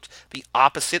felt he looked the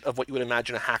opposite of what you would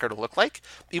imagine a hacker to look like.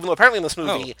 Even though apparently in this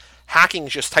movie, hacking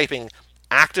is just typing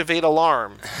activate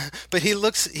alarm. But he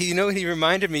looks, you know what he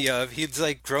reminded me of? He's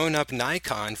like grown up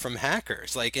Nikon from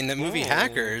Hackers. Like in the movie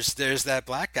Hackers, there's that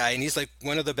black guy and he's like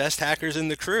one of the best hackers in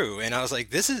the crew. And I was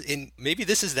like, maybe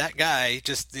this is that guy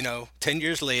just, 10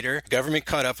 years later, government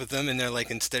caught up with him and they're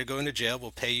like, instead of going to jail,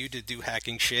 we'll pay you to do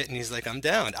hacking shit. And he's like, I'm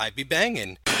down. I'd be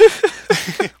banging.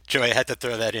 Joey, I had to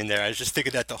throw that in there. I was just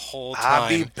thinking that the whole time. I'd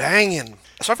be banging.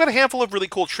 So I've got a handful of really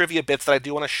cool trivia bits that I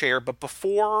do want to share, but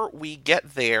before we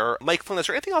get there, Mike Flynn, is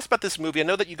there anything else about this movie? I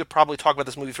know that you could probably talk about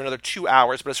this movie for another 2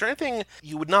 hours, but is there anything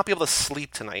you would not be able to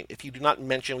sleep tonight if you do not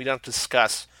mention, we don't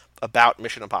discuss about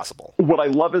Mission Impossible? What I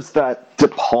love is that De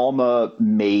Palma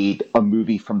made a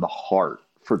movie from the heart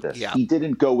for this. Yeah. He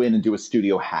didn't go in and do a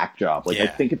studio hack job. I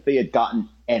think if they had gotten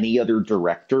any other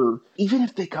director, even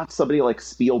if they got somebody like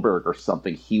Spielberg or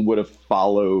something, he would have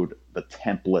followed the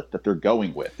template that they're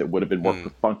going with. It would have been more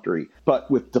perfunctory. But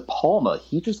with De Palma,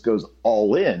 he just goes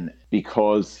all in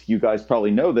because you guys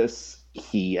probably know this.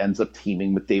 He ends up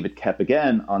teaming with David Koepp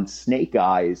again on Snake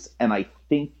Eyes. And I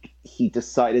think he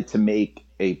decided to make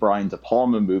a Brian De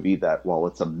Palma movie that, while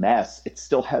it's a mess, it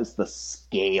still has the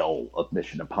scale of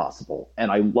Mission Impossible.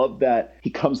 And I love that he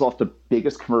comes off the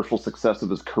biggest commercial success of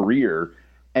his career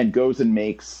and goes and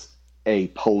makes a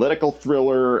political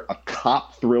thriller, a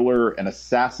cop thriller, an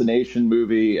assassination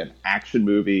movie, an action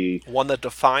movie. One that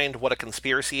defined what a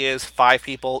conspiracy is. 5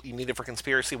 people you needed for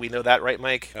conspiracy. We know that, right,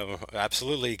 Mike? Oh,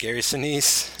 absolutely. Gary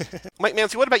Sinise. Mike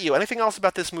Mancy, what about you? Anything else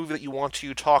about this movie that you want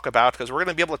to talk about? Because we're going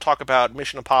to be able to talk about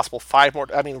Mission Impossible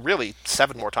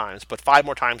 7 more times, but 5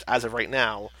 more times as of right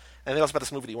now. Anything else about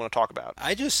this movie that you want to talk about?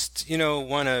 I just,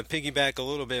 want to piggyback a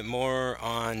little bit more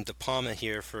on De Palma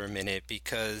here for a minute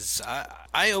because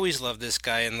I always loved this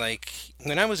guy. And,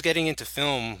 when I was getting into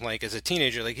film, as a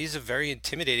teenager, he's a very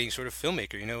intimidating sort of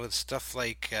filmmaker, with stuff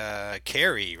like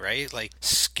Carrie, right?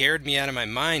 Scared me out of my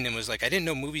mind and was I didn't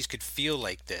know movies could feel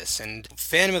like this. And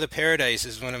Phantom of the Paradise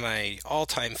is one of my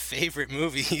all-time favorite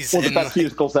movies. One of the best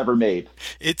musicals ever made.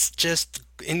 It's just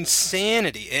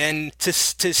insanity. And to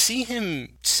see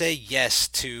him say yes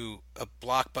to a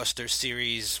blockbuster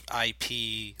series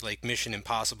IP like Mission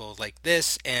Impossible like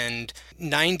this and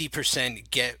 90%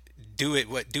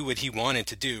 do what he wanted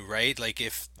to do, right?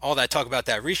 If all that talk about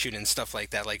that reshoot and stuff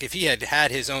like that, if he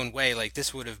had his own way,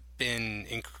 this would have been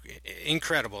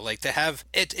incredible. To have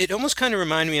it almost kind of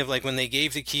reminded me of when they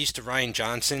gave the keys to Rian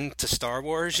Johnson to Star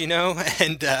Wars,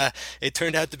 and it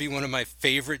turned out to be one of my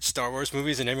favorite Star Wars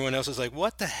movies, and everyone else was like,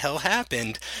 what the hell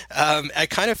happened? I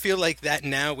kind of feel like that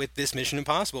now with this Mission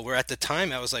Impossible, where at the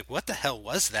time I was like, what the hell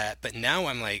was that? But now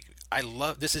I'm like,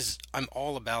 I'm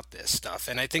all about this stuff.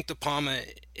 And I think De Palma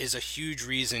is a huge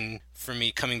reason for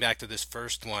me coming back to this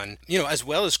first one, as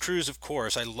well as Cruise, of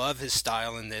course. I love his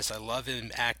style in this. I love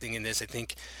him acting in this. I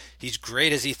think he's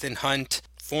great as Ethan Hunt,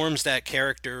 forms that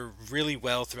character really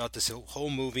well throughout this whole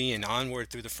movie and onward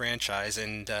through the franchise,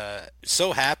 and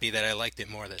so happy that I liked it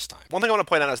more this time. One thing I want to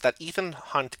point out is that Ethan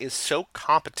Hunt is so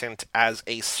competent as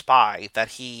a spy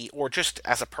that or just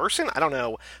as a person, I don't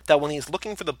know, that when he's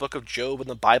looking for the book of Job in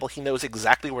the Bible, he knows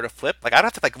exactly where to flip. I don't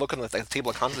have to look on the table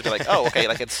of contents and be like, oh,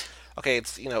 okay,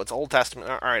 it's Old Testament.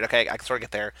 All right, okay, I can sort of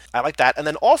get there. I like that. And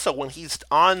then also when he's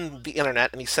on the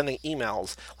internet and he's sending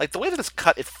emails, the way that it's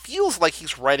cut, it feels like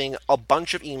he's writing a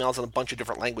bunch of emails in a bunch of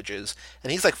different languages.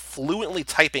 And he's fluently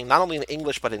typing, not only in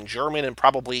English, but in German and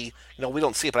probably, we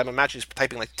don't see it, but I'm imagining he's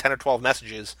typing 10 or 12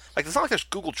 messages. It's not like there's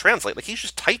Google Translate. He's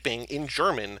just typing in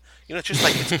German. It's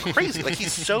just it's crazy.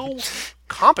 He's so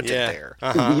competent there.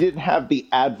 We didn't have the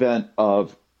advent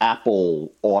of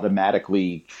Apple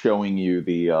automatically showing you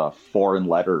the foreign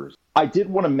letters. I did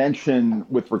want to mention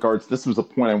with regards, this was a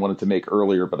point I wanted to make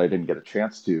earlier, but I didn't get a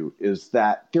chance to, is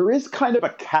that there is kind of a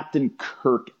Captain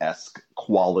Kirk-esque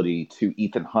quality to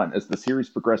Ethan Hunt as the series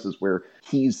progresses, where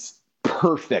he's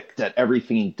perfect at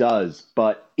everything he does.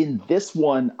 But in this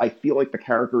one, I feel like the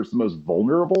character is the most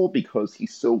vulnerable because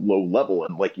he's so low level.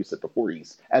 And like you said before,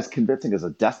 he's as convincing as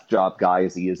a desk job guy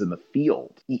as he is in the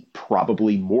field.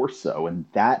 Probably more so. And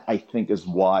that, I think, is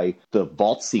why the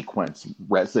vault sequence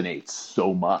resonates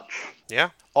so much. Yeah.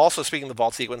 Also, speaking of the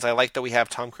vault sequence, I like that we have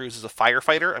Tom Cruise as a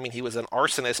firefighter. I mean, he was an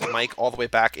arsonist, Mike, all the way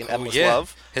back in Endless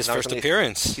Love. His first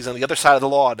appearance. He's on the other side of the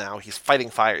law now. He's fighting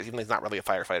fire, even though he's not really a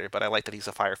firefighter, but I like that he's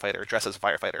a firefighter, dressed as a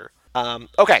firefighter.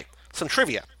 Okay, some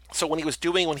trivia. So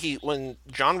when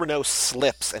Jean Reno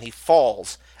slips and he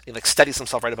falls, he steadies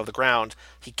himself right above the ground,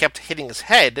 he kept hitting his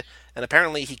head, and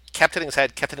apparently he kept hitting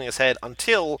his head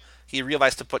until he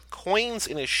realized to put coins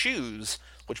in his shoes,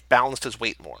 which balanced his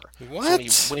weight more. What?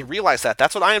 So when he realized that,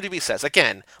 that's what IMDb says.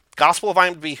 Again, Gospel of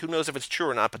IMDb, who knows if it's true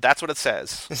or not, but that's what it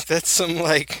says. Is that some,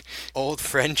 old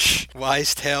French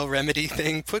wise tale remedy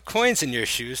thing? Put coins in your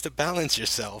shoes to balance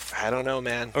yourself. I don't know,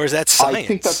 man. Or is that science? I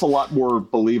think that's a lot more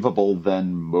believable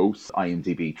than most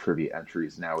IMDb trivia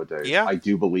entries nowadays. Yeah. I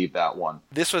do believe that one.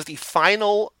 This was the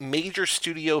final major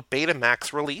studio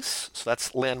Betamax release, so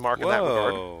that's landmark in that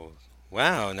regard.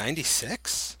 Wow,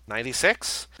 96?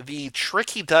 96. The trick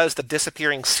he does, the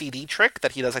disappearing CD trick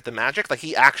that he does, the magic,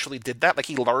 he actually did that.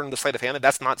 He learned the sleight of hand.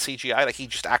 That's not CGI. He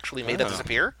just actually made that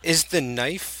disappear. Is the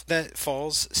knife that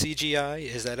falls CGI?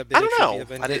 Is that a bit I don't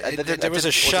know. There was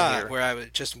a shot where I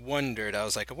just wondered. I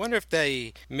was like, I wonder if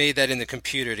they made that in the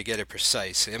computer to get it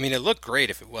precise. I mean, it looked great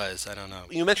if it was. I don't know.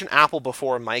 You mentioned Apple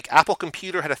before, Mike. Apple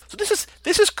Computer had So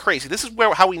this is crazy. This is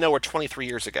how we know we're 23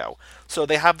 years ago. So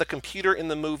they have the computer in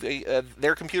the movie,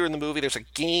 their computer in the movie. There's a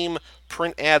game,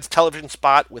 print ads, television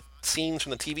spot with scenes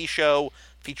from the TV show,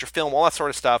 feature film, all that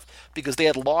sort of stuff, because they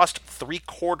had lost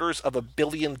 $750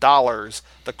 million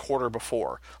the quarter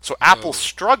before. So Apple's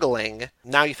struggling.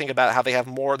 Now you think about how they have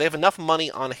enough money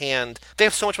on hand. They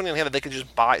have so much money on hand that they could just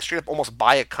straight up almost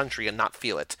buy a country and not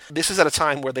feel it. This is at a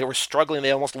time where they were struggling.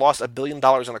 They almost lost $1 billion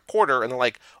in a quarter, and they're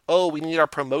like, oh, we need our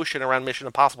promotion around Mission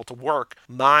Impossible to work.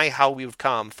 How we've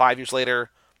come. 5 years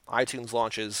later, iTunes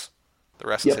launches. The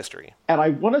rest is history. And I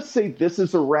want to say this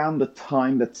is around the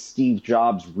time that Steve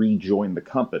Jobs rejoined the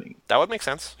company. That would make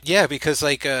sense. Yeah, because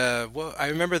I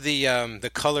remember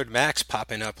the colored Macs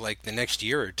popping up the next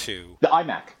year or two. The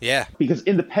iMac. Yeah. Because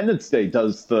Independence Day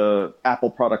does the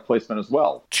Apple product placement as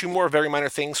well. Two more very minor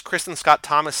things. Kristen Scott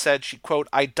Thomas said, she, quote,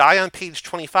 I die on page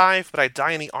 25, but I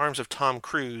die in the arms of Tom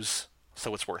Cruise,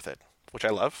 so it's worth it. Which I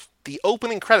love. The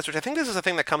opening credits, which I think this is a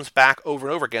thing that comes back over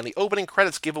and over again, the opening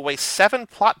credits give away 7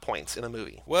 plot points in the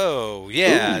movie. Whoa,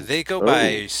 yeah, they go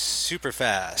by super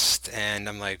fast, and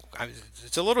I'm like,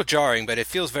 it's a little jarring, but it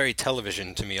feels very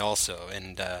television to me also,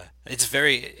 and it's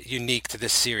very unique to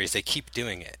this series. They keep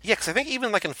doing it. Yeah, because I think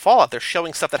even in Fallout, they're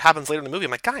showing stuff that happens later in the movie.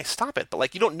 I'm like, guys, stop it,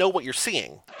 but you don't know what you're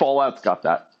seeing. Fallout's got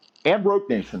that. And Rogue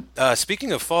Nation.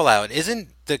 Speaking of Fallout, isn't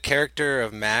the character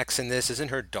of Max in this, isn't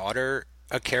her daughter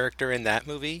a character in that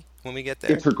movie when we get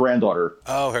there? It's her granddaughter.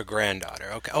 Oh, her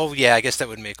granddaughter. Okay. Oh, yeah, I guess that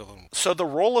would make a little... So the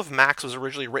role of Max was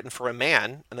originally written for a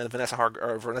man, and then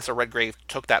Vanessa Redgrave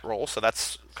took that role, so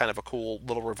that's kind of a cool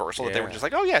little reversal. That they were just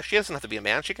like, oh yeah, she doesn't have to be a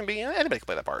man, she can be... Anybody can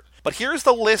play that part. But here's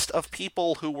the list of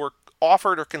people who were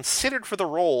offered or considered for the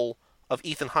role of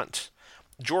Ethan Hunt.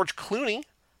 George Clooney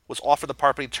was offered the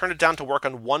part, but he turned it down to work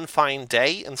on One Fine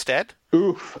Day instead.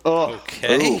 Oof.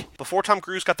 Okay. Ooh. Before Tom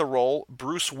Cruise got the role,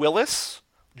 Bruce Willis,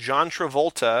 John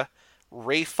Travolta,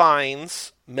 Ray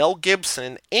Fiennes, Mel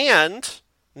Gibson, and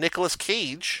Nicolas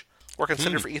Cage were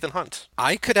considered for Ethan Hunt.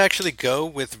 I could actually go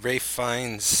with Ray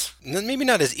Fiennes, maybe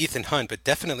not as Ethan Hunt, but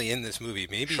definitely in this movie.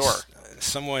 Maybe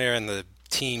somewhere in the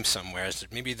team somewhere,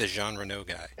 maybe the Jean Reno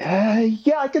guy.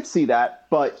 Yeah, I could see that,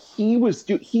 but he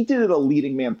did a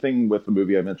leading man thing with the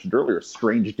movie I mentioned earlier,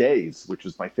 Strange Days, which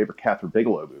is my favorite Catherine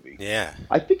Bigelow movie. Yeah,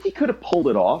 I think he could have pulled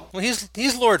it off. Well,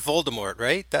 he's Lord Voldemort,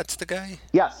 right? That's the guy.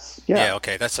 Yes. Yeah.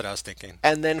 Okay, that's what I was thinking.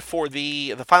 And then for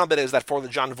the final bit is that for the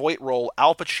Jon Voight role,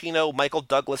 Al Pacino, Michael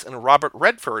Douglas, and Robert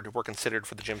Redford were considered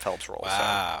for the Jim Phelps role.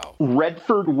 Wow. So.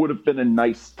 Redford would have been a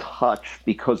nice touch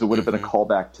because it would have been a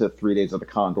callback to 3 Days of the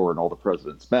Condor and All the President's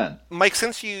Men. Mike,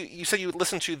 since you said you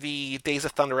listened to the Days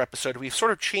of Thunder episode, we've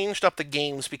sort of changed up the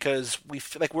games because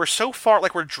we're so far,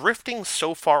 we're drifting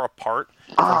so far apart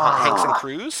from Hanks and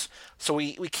Cruise, so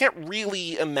we can't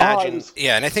really imagine.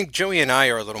 Yeah, and I think Joey and I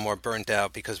are a little more burnt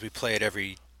out because we play it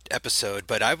every episode,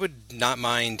 but I would not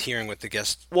mind hearing what the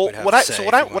guest would have to say. So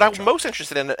what I'm most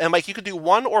interested in, and Mike, you could do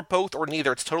one or both or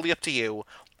neither, it's totally up to you.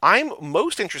 I'm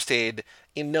most interested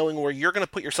in knowing where you're going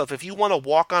to put yourself. If you want a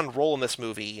walk-on role in this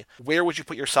movie, where would you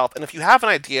put yourself? And if you have an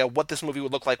idea what this movie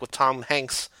would look like with Tom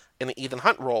Hanks in the Ethan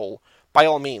Hunt role, by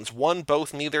all means. One,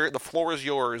 both, neither. The floor is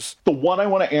yours. The one I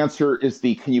want to answer is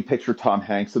the can you picture Tom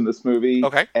Hanks in this movie?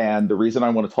 Okay. And the reason I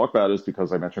want to talk about it is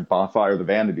because I mentioned Bonfire of the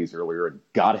Vanities earlier, and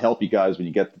God help you guys when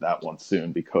you get to that one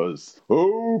soon, because,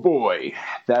 oh boy,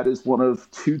 that is one of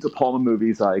 2 De Palma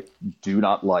movies I do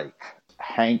not like.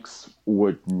 Hanks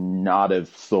would not have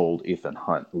sold Ethan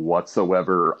Hunt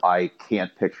whatsoever. I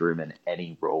can't picture him in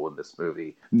any role in this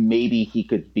movie. Maybe he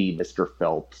could be Mr.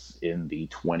 Phelps in the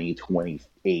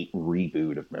 2028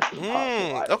 reboot of Mission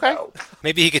Impossible. Okay.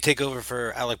 Maybe he could take over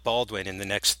for Alec Baldwin in the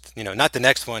next, not the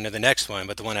next one or the next one,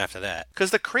 but the one after that.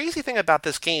 Because the crazy thing about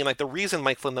this game, like the reason,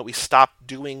 Mike Flynn, that we stopped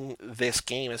doing this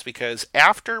game is because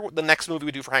after the next movie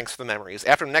we do for Hanks for the Memories,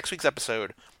 after next week's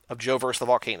episode of Joe vs. the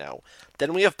Volcano,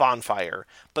 then we have Bonfire,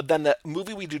 but then the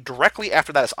movie we do directly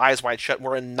after that is Eyes Wide Shut.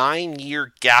 We're a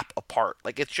 9-year gap apart.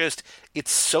 Like,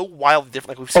 it's so wildly different.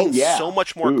 Like, we've seen so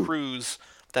much more Cruise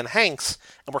than Hanks,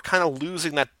 and we're kind of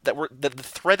losing that the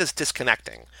thread is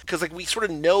disconnecting. Because, like, we sort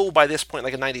of know by this point,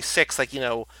 like in 96, like,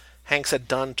 Hanks had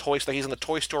done Toy Story. He's in the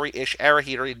Toy Story-ish era.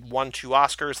 He'd already won 2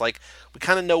 Oscars. Like, we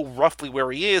kind of know roughly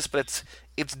where he is, but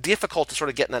it's difficult to sort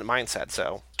of get in that mindset.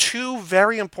 So, 2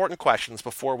 very important questions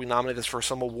before we nominate this for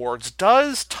some awards.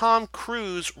 Does Tom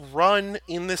Cruise run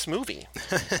in this movie?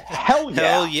 Hell yeah.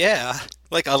 Hell yeah.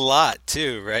 Like a lot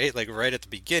too, right? Like right at the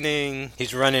beginning,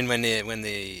 he's running when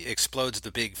the explodes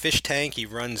the big fish tank. He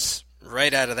runs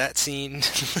right out of that scene.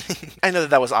 I know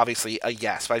that was obviously a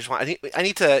yes, but I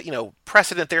need to,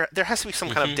 precedent there has to be some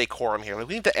kind of decorum here. Like,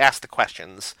 we need to ask the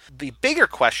questions. The bigger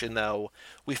question, though,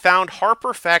 we found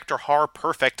Harperfect or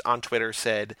Harperfect on Twitter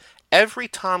said, every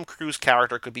Tom Cruise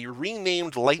character could be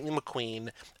renamed Lightning McQueen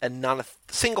and not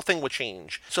a single thing would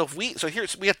change. So we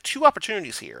have 2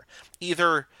 opportunities here.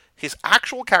 Either his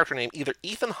actual character name, either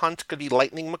Ethan Hunt could be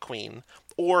Lightning McQueen,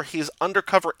 or his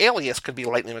undercover alias could be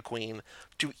Lightning McQueen.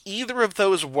 Do either of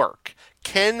those work?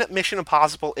 Can Mission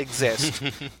Impossible exist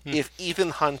if Ethan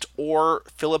Hunt or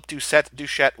Philip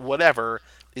Duchette, whatever,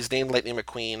 is named Lightning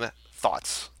McQueen?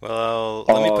 Thoughts? Well,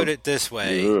 let me put it this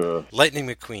way. Lightning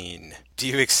McQueen, do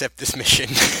you accept this mission?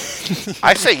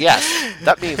 I say yes.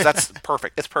 That means that's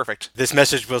perfect. It's perfect. This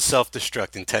message will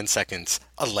self-destruct in 10 seconds.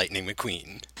 A Lightning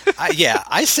McQueen.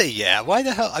 I say yeah. Why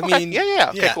the hell? I mean...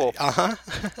 Yeah. Okay, cool. Uh-huh.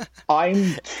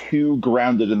 I'm too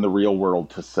grounded in the real world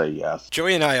to say yes.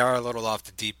 Joey and I are a little off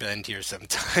the deep end here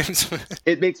sometimes.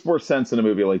 It makes more sense in a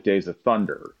movie like Days of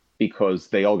Thunder, because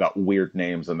they all got weird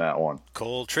names in that one.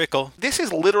 Cole Trickle. This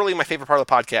is literally my favorite part of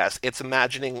the podcast. It's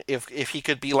imagining if he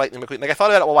could be Lightning McQueen. Like, I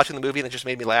thought about it while watching the movie, and it just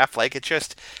made me laugh. Like, it's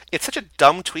such a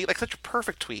dumb tweet, like such a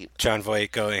perfect tweet. John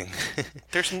Voight going.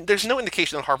 There's no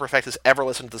indication that Harper Effect has ever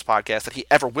listened to this podcast, that he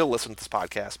ever will listen to this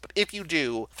podcast. But if you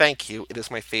do, thank you. It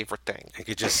is my favorite thing. I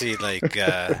could just see, like,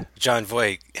 John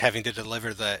Voight having to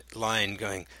deliver that line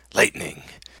going, Lightning.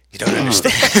 You don't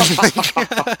understand.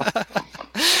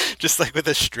 Just like with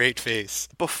a straight face.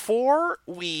 Before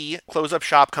we close up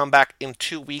shop, come back in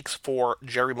 2 weeks for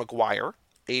Jerry Maguire,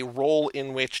 a role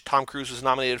in which Tom Cruise was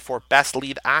nominated for Best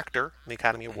Lead Actor in the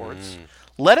Academy Awards.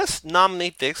 Let us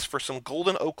nominate this for some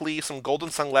golden Oakley, some golden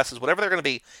sunglasses, whatever they're going to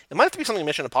be. It might have to be something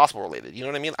Mission Impossible related. You know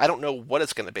what I mean? I don't know what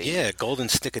it's going to be. Yeah, golden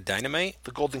stick of dynamite.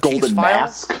 The golden case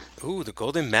mask. file. Ooh, the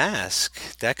golden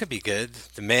mask. That could be good.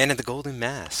 The man in the golden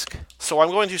mask. So I'm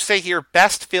going to say here,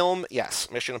 best film, yes,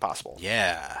 Mission Impossible.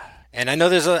 Yeah. And I know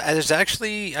there's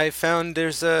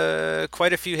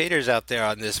quite a few haters out there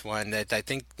on this one that I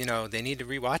think, they need to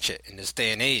rewatch it in this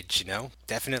day and age,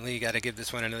 Definitely got to give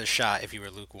this one another shot if you were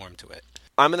lukewarm to it.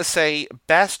 I'm going to say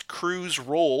best Cruise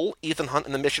role, Ethan Hunt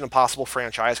in the Mission Impossible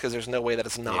franchise, because there's no way that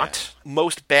it's not. Yeah.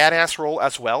 Most badass role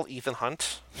as well, Ethan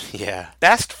Hunt. Yeah.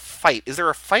 Best fight. Is there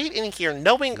a fight in here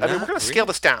knowing... we're going to scale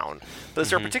this down. But is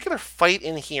there a particular fight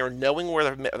in here knowing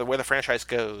where the franchise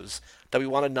goes that we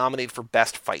want to nominate for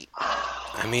best fight?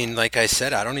 I mean, like I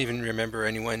said, I don't even remember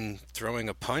anyone throwing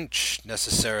a punch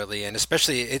necessarily. And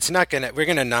especially, we're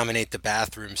going to nominate the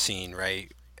bathroom scene,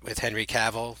 right? With Henry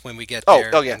Cavill when we get there.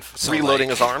 Oh yeah, so reloading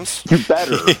his arms. You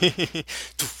better.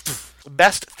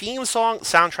 Best theme song,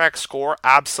 soundtrack, score,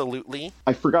 absolutely.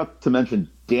 I forgot to mention,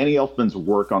 Danny Elfman's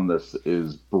work on this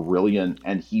is brilliant,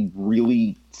 and he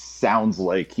really sounds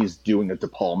like he's doing a De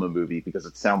Palma movie because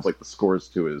it sounds like the scores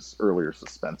to his earlier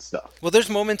suspense stuff. Well, there's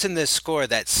moments in this score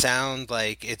that sound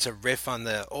like it's a riff on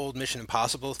the old Mission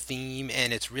Impossible theme,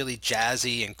 and it's really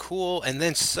jazzy and cool, and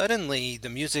then suddenly the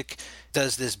music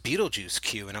does this Beetlejuice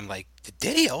cue, and I'm like, did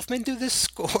Danny Elfman do this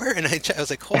score? And I was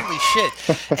like, holy shit.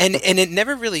 And it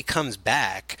never really comes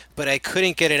back, but I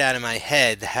couldn't get it out of my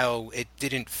head how it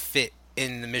didn't fit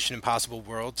in the Mission Impossible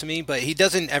world to me, but he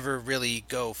doesn't ever really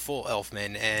go full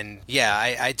Elfman. And yeah,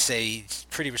 I'd say he's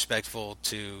pretty respectful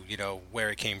to, where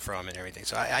it came from and everything.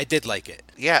 So I did like it.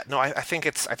 Yeah, no, I think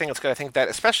it's good. I think that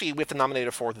especially with the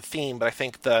nominated for the theme, but I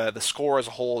think the score as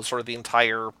a whole is sort of the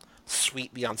entire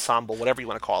suite, the ensemble, whatever you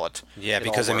want to call it. Yeah,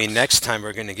 because next time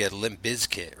we're going to get Limp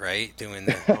Bizkit, right? Doing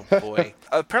the oh boy.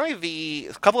 Apparently,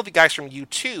 a couple of the guys from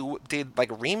U2 did like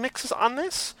remixes on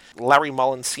this. Larry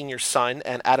Mullen Sr.'s son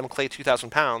and Adam Clay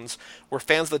 2,000 Pounds were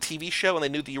fans of the TV show, and they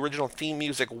knew the original theme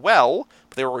music well,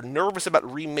 but they were nervous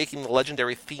about remaking the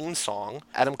legendary theme song.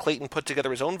 Adam Clayton put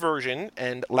together his own version,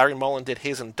 and Larry Mullen did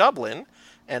his in Dublin.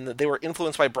 And they were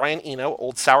influenced by Brian Eno,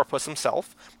 old sourpuss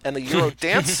himself, and the Euro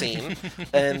dance scene,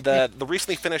 and the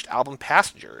recently finished album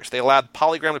Passengers. They allowed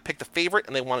Polygram to pick the favorite,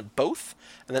 and they wanted both.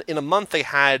 And then in a month, they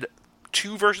had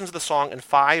 2 versions of the song and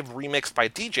 5 remixed by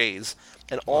DJs,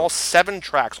 and all 7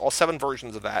 tracks, all 7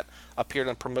 versions of that, appeared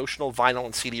on promotional vinyl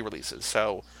and CD releases.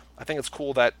 So I think it's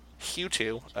cool that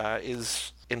U2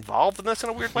 is involved in this in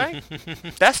a weird way.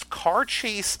 Best car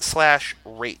chase /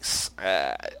 race.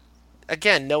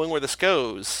 Again, knowing where this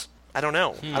goes, I don't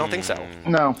know. I don't think so.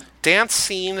 No. Dance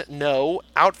scene, no.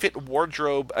 Outfit,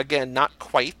 wardrobe, again, not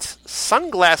quite.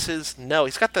 Sunglasses, no.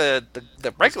 He's got the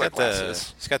regular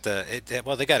glasses.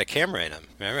 Well, they got a camera in him.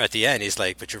 Remember, at the end, he's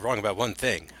like, but you're wrong about one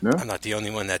thing. Yeah. I'm not the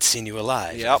only one that's seen you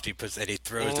alive. Yep. He throws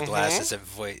the glasses at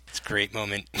Voight. It's a great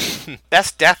moment.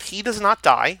 Best death, he does not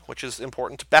die, which is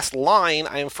important. Best line,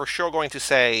 I am for sure going to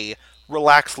say,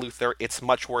 relax, Luther, it's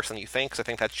much worse than you think, because I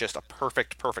think that's just a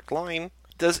perfect line.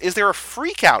 Is there a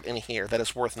freak out in here that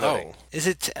is worth noting? Is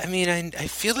it? I mean, I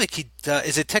feel like he does.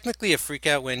 Is it technically a freak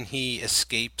out when he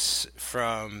escapes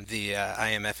from the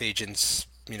IMF agents?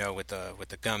 With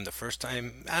the gum the first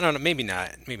time. I don't know. Maybe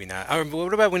not.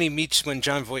 What about when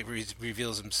John Voight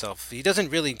reveals himself? He doesn't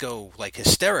really go like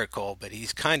hysterical, but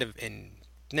he's kind of in.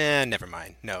 Nah, never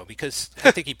mind. No, because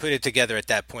I think he put it together at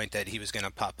that point that he was going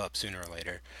to pop up sooner or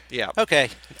later. Yeah. Okay,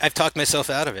 I've talked myself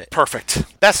out of it.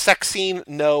 Perfect. Best sex scene,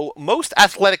 no. Most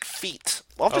athletic feat.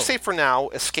 I'll just say for now,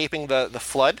 escaping the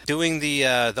flood. Doing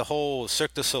the whole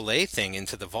Cirque du Soleil thing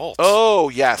into the vault. Oh,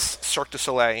 yes. Cirque du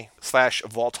Soleil /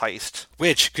 vault heist.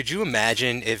 Which, could you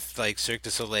imagine if, like, Cirque du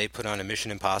Soleil put on a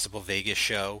Mission Impossible Vegas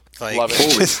show? Like, love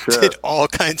it. Just did all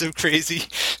kinds of crazy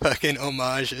fucking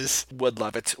homages. Would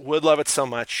love it. Would love it so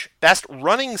much. Best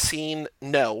running scene,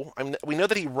 no. I mean, we know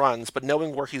that he runs, but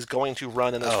knowing where he's going to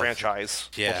run in this franchise,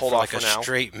 yeah, we'll hold off for now.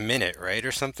 Straight minute, right,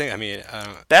 or something? I mean,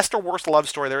 best or worst love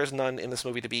story, there is none in this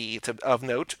movie of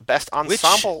note. Best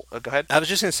ensemble, go ahead. I was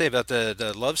just going to say about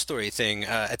the love story thing.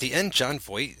 At the end, John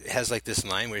Voight has like this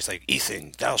line where he's like,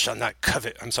 Ethan, thou shalt not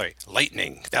covet,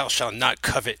 Lightning, thou shalt not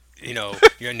covet,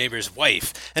 your neighbor's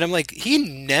wife. And I'm like, he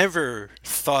never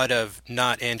thought of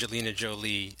not Angelina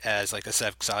Jolie as like a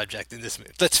sex object in this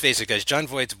movie. Let's face it, guys, John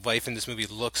Voight's wife in this movie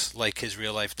looks like his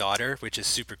real life daughter, which is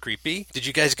super creepy. Did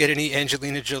you guys get any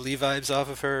Angelina Jolie vibes off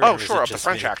of her? Oh, sure, of the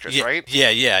French actress, right?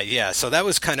 Yeah. So that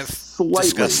was kind of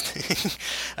disgusting.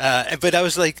 But I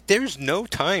was like, there's no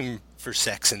time for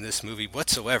sex in this movie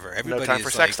whatsoever. No time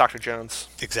for sex, Dr. Jones.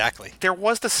 Exactly. There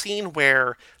was the scene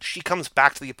where she comes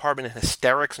back to the apartment in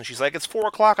hysterics and she's like, it's 4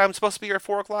 o'clock, I'm supposed to be here at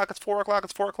 4 o'clock, it's 4 o'clock,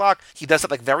 it's 4 o'clock. He does that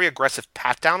like very aggressive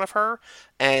pat down of her,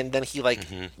 and then he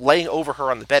laying over her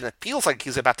on the bed, and it feels like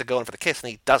he's about to go in for the kiss, and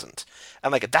he doesn't.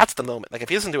 And like that's the moment. Like if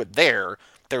he doesn't do it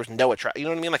there's no attraction. You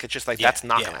know what I mean? Like it's just like that's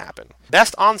not going to happen.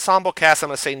 Best ensemble cast, I'm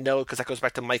going to say no, because that goes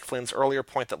back to Mike Flynn's earlier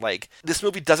point that like this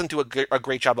movie doesn't do a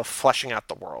great job of fleshing out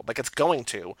the world. Like it's going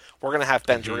to. We're going to have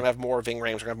Benji. We're going to have more Ving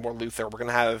Rhames. We're going to have more Luther. We're going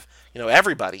to have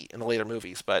everybody in the later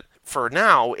movies. But for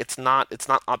now, it's not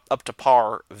up to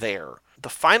par there. The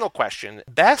final question: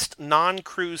 best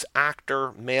non-Cruise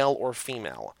actor, male or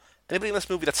female? Anybody in this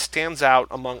movie that stands out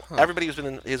among everybody who's been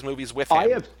in his movies with him? I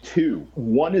have 2.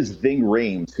 One is Ving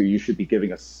Rhames, who you should be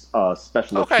giving a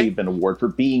special achievement award for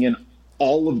being in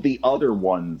all of the other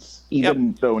ones,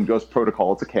 even though in Ghost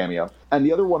Protocol it's a cameo. And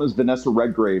the other one is Vanessa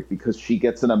Redgrave, because she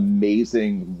gets an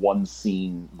amazing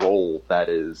one-scene role that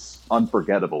is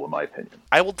unforgettable, in my opinion.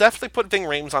 I will definitely put Ving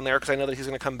Rhames on there because I know that he's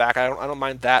going to come back. I don't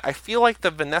mind that. I feel like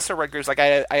the Vanessa Redgrave's like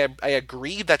I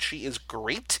agree that she is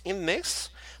great in this.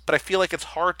 But I feel like it's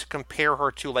hard to compare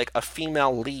her to like a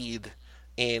female lead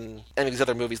in any of these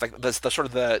other movies, like the sort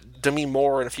of the Demi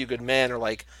Moore in A Few Good Men, or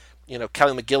like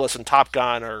Kelly McGillis in Top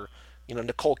Gun, or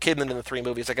Nicole Kidman in the 3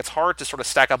 movies. Like it's hard to sort of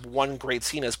stack up one great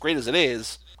scene, as great as it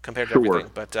is, compared to everything.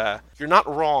 But you're not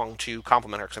wrong to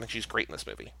compliment her because I think she's great in this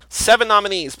movie. 7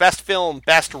 nominees: best film,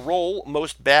 best role,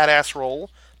 most badass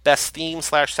role, best theme /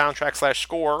 soundtrack /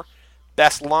 score,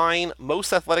 best line,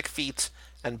 most athletic feat,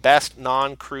 and Best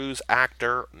Non-Cruise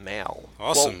Actor Male.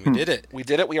 Awesome, we did it. We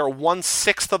did it. We are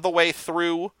 1/6 of the way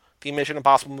through the Mission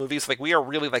Impossible movies. Like, we are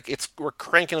really, like, we're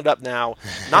cranking it up now.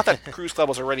 Not that Cruise Club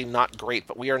was already not great,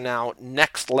 but we are now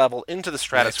next level into the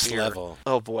stratosphere. Next level.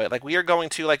 Oh boy. Like, we are going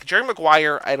to, like, Jerry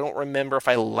Maguire, I don't remember if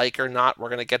I like or not. We're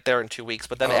going to get there in 2 weeks.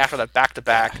 But then after that,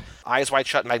 back-to-back, Eyes Wide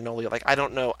Shut and Magnolia, like, I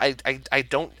don't know. I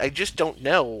just don't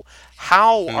know.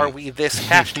 How are we this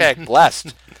hashtag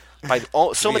blessed? By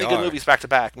so many good movies back to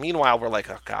back. Meanwhile, we're like,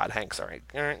 oh God, Hanks, all right,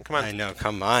 come on. I know,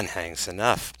 come on, Hanks,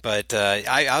 enough. But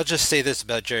I'll just say this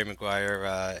about Jerry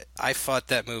Maguire. I fought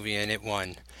that movie and it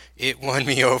won. It won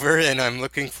me over, and I'm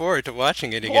looking forward to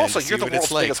watching it again. Also, you're the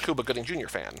world's biggest Cuba Gooding Jr.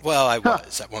 fan. Well, I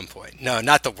was at one point. No,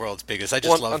 not the world's biggest. I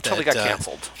just loved until he got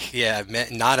canceled. Yeah,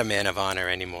 not a man of honor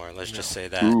anymore. Let's just say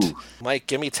that. Ooh. Mike,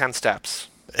 give me 10 steps.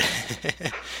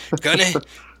 Gunny,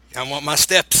 I want my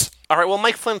steps. All right, well,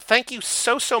 Mike Flynn, thank you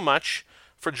so much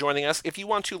for joining us. If you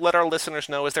want to let our listeners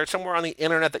know, is there somewhere on the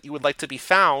internet that you would like to be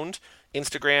found?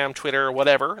 Instagram, Twitter,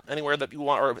 whatever, anywhere that you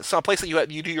want, or some place that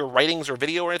you do your writings or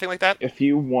video or anything like that? If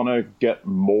you want to get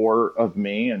more of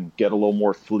me and get a little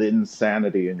more Flynn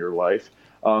sanity in your life,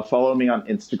 follow me on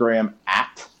Instagram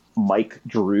at Mike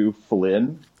Drew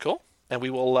Flynn. Cool. And we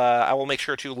will. I will make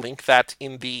sure to link that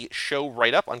in the show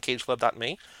write-up on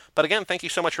CageClub.me. But again, thank you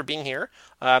so much for being here.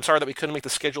 I'm sorry that we couldn't make the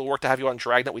schedule work to have you on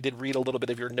Dragnet. We did read a little bit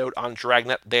of your note on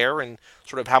Dragnet there and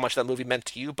sort of how much that movie meant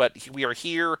to you. But we are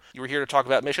here. You were here to talk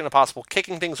about Mission Impossible,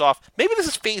 kicking things off. Maybe this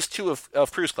is phase 2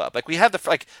 of Cruise Club. Like, we had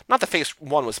not the phase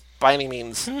 1 was by any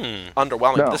means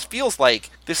underwhelming. No. But this feels like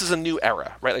this is a new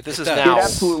era, right? Like, this is now. It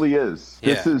absolutely is.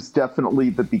 Yeah. This is definitely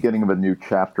the beginning of a new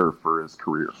chapter for his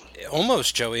career.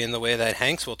 Almost, Joey, in the way that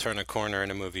Hanks will turn a corner in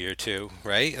a movie or two,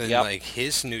 right? And like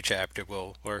his new chapter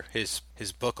or his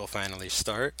book will finally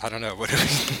start. I don't know what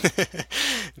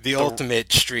the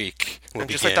ultimate streak will and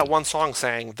just begin. like that one song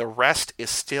saying, the rest is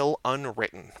still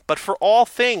unwritten. But for all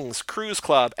things Cruise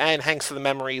Club and Hanks to the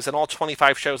Memories and all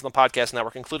 25 shows on the podcast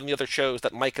network, including the other shows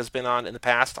that Mike has been on in the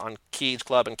past on Cage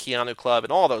Club and Keanu Club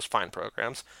and all those fine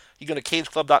programs, you go to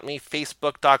cageclub.me,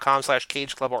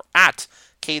 facebook.com/cageclub, or at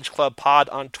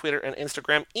cageclubpod on Twitter and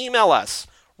Instagram. Email us,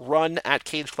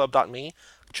 run@cageclub.me.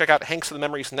 Check out Hanks to the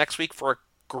Memories next week for a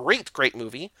great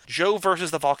movie, Joe versus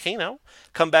the Volcano.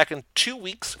 Come back in 2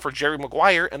 weeks for Jerry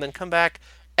Maguire, and then come back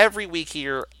every week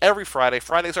here, every Friday.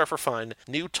 Fridays are for fun.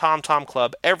 New Tom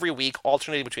Club every week,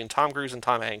 alternating between Tom Cruise and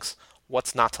Tom Hanks.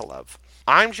 What's not to love?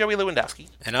 I'm Joey Lewandowski.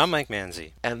 And I'm Mike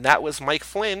Manzi. And that was Mike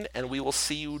Flynn, and we will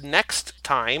see you next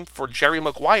time for Jerry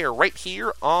Maguire right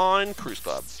here on Cruise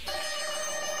Club.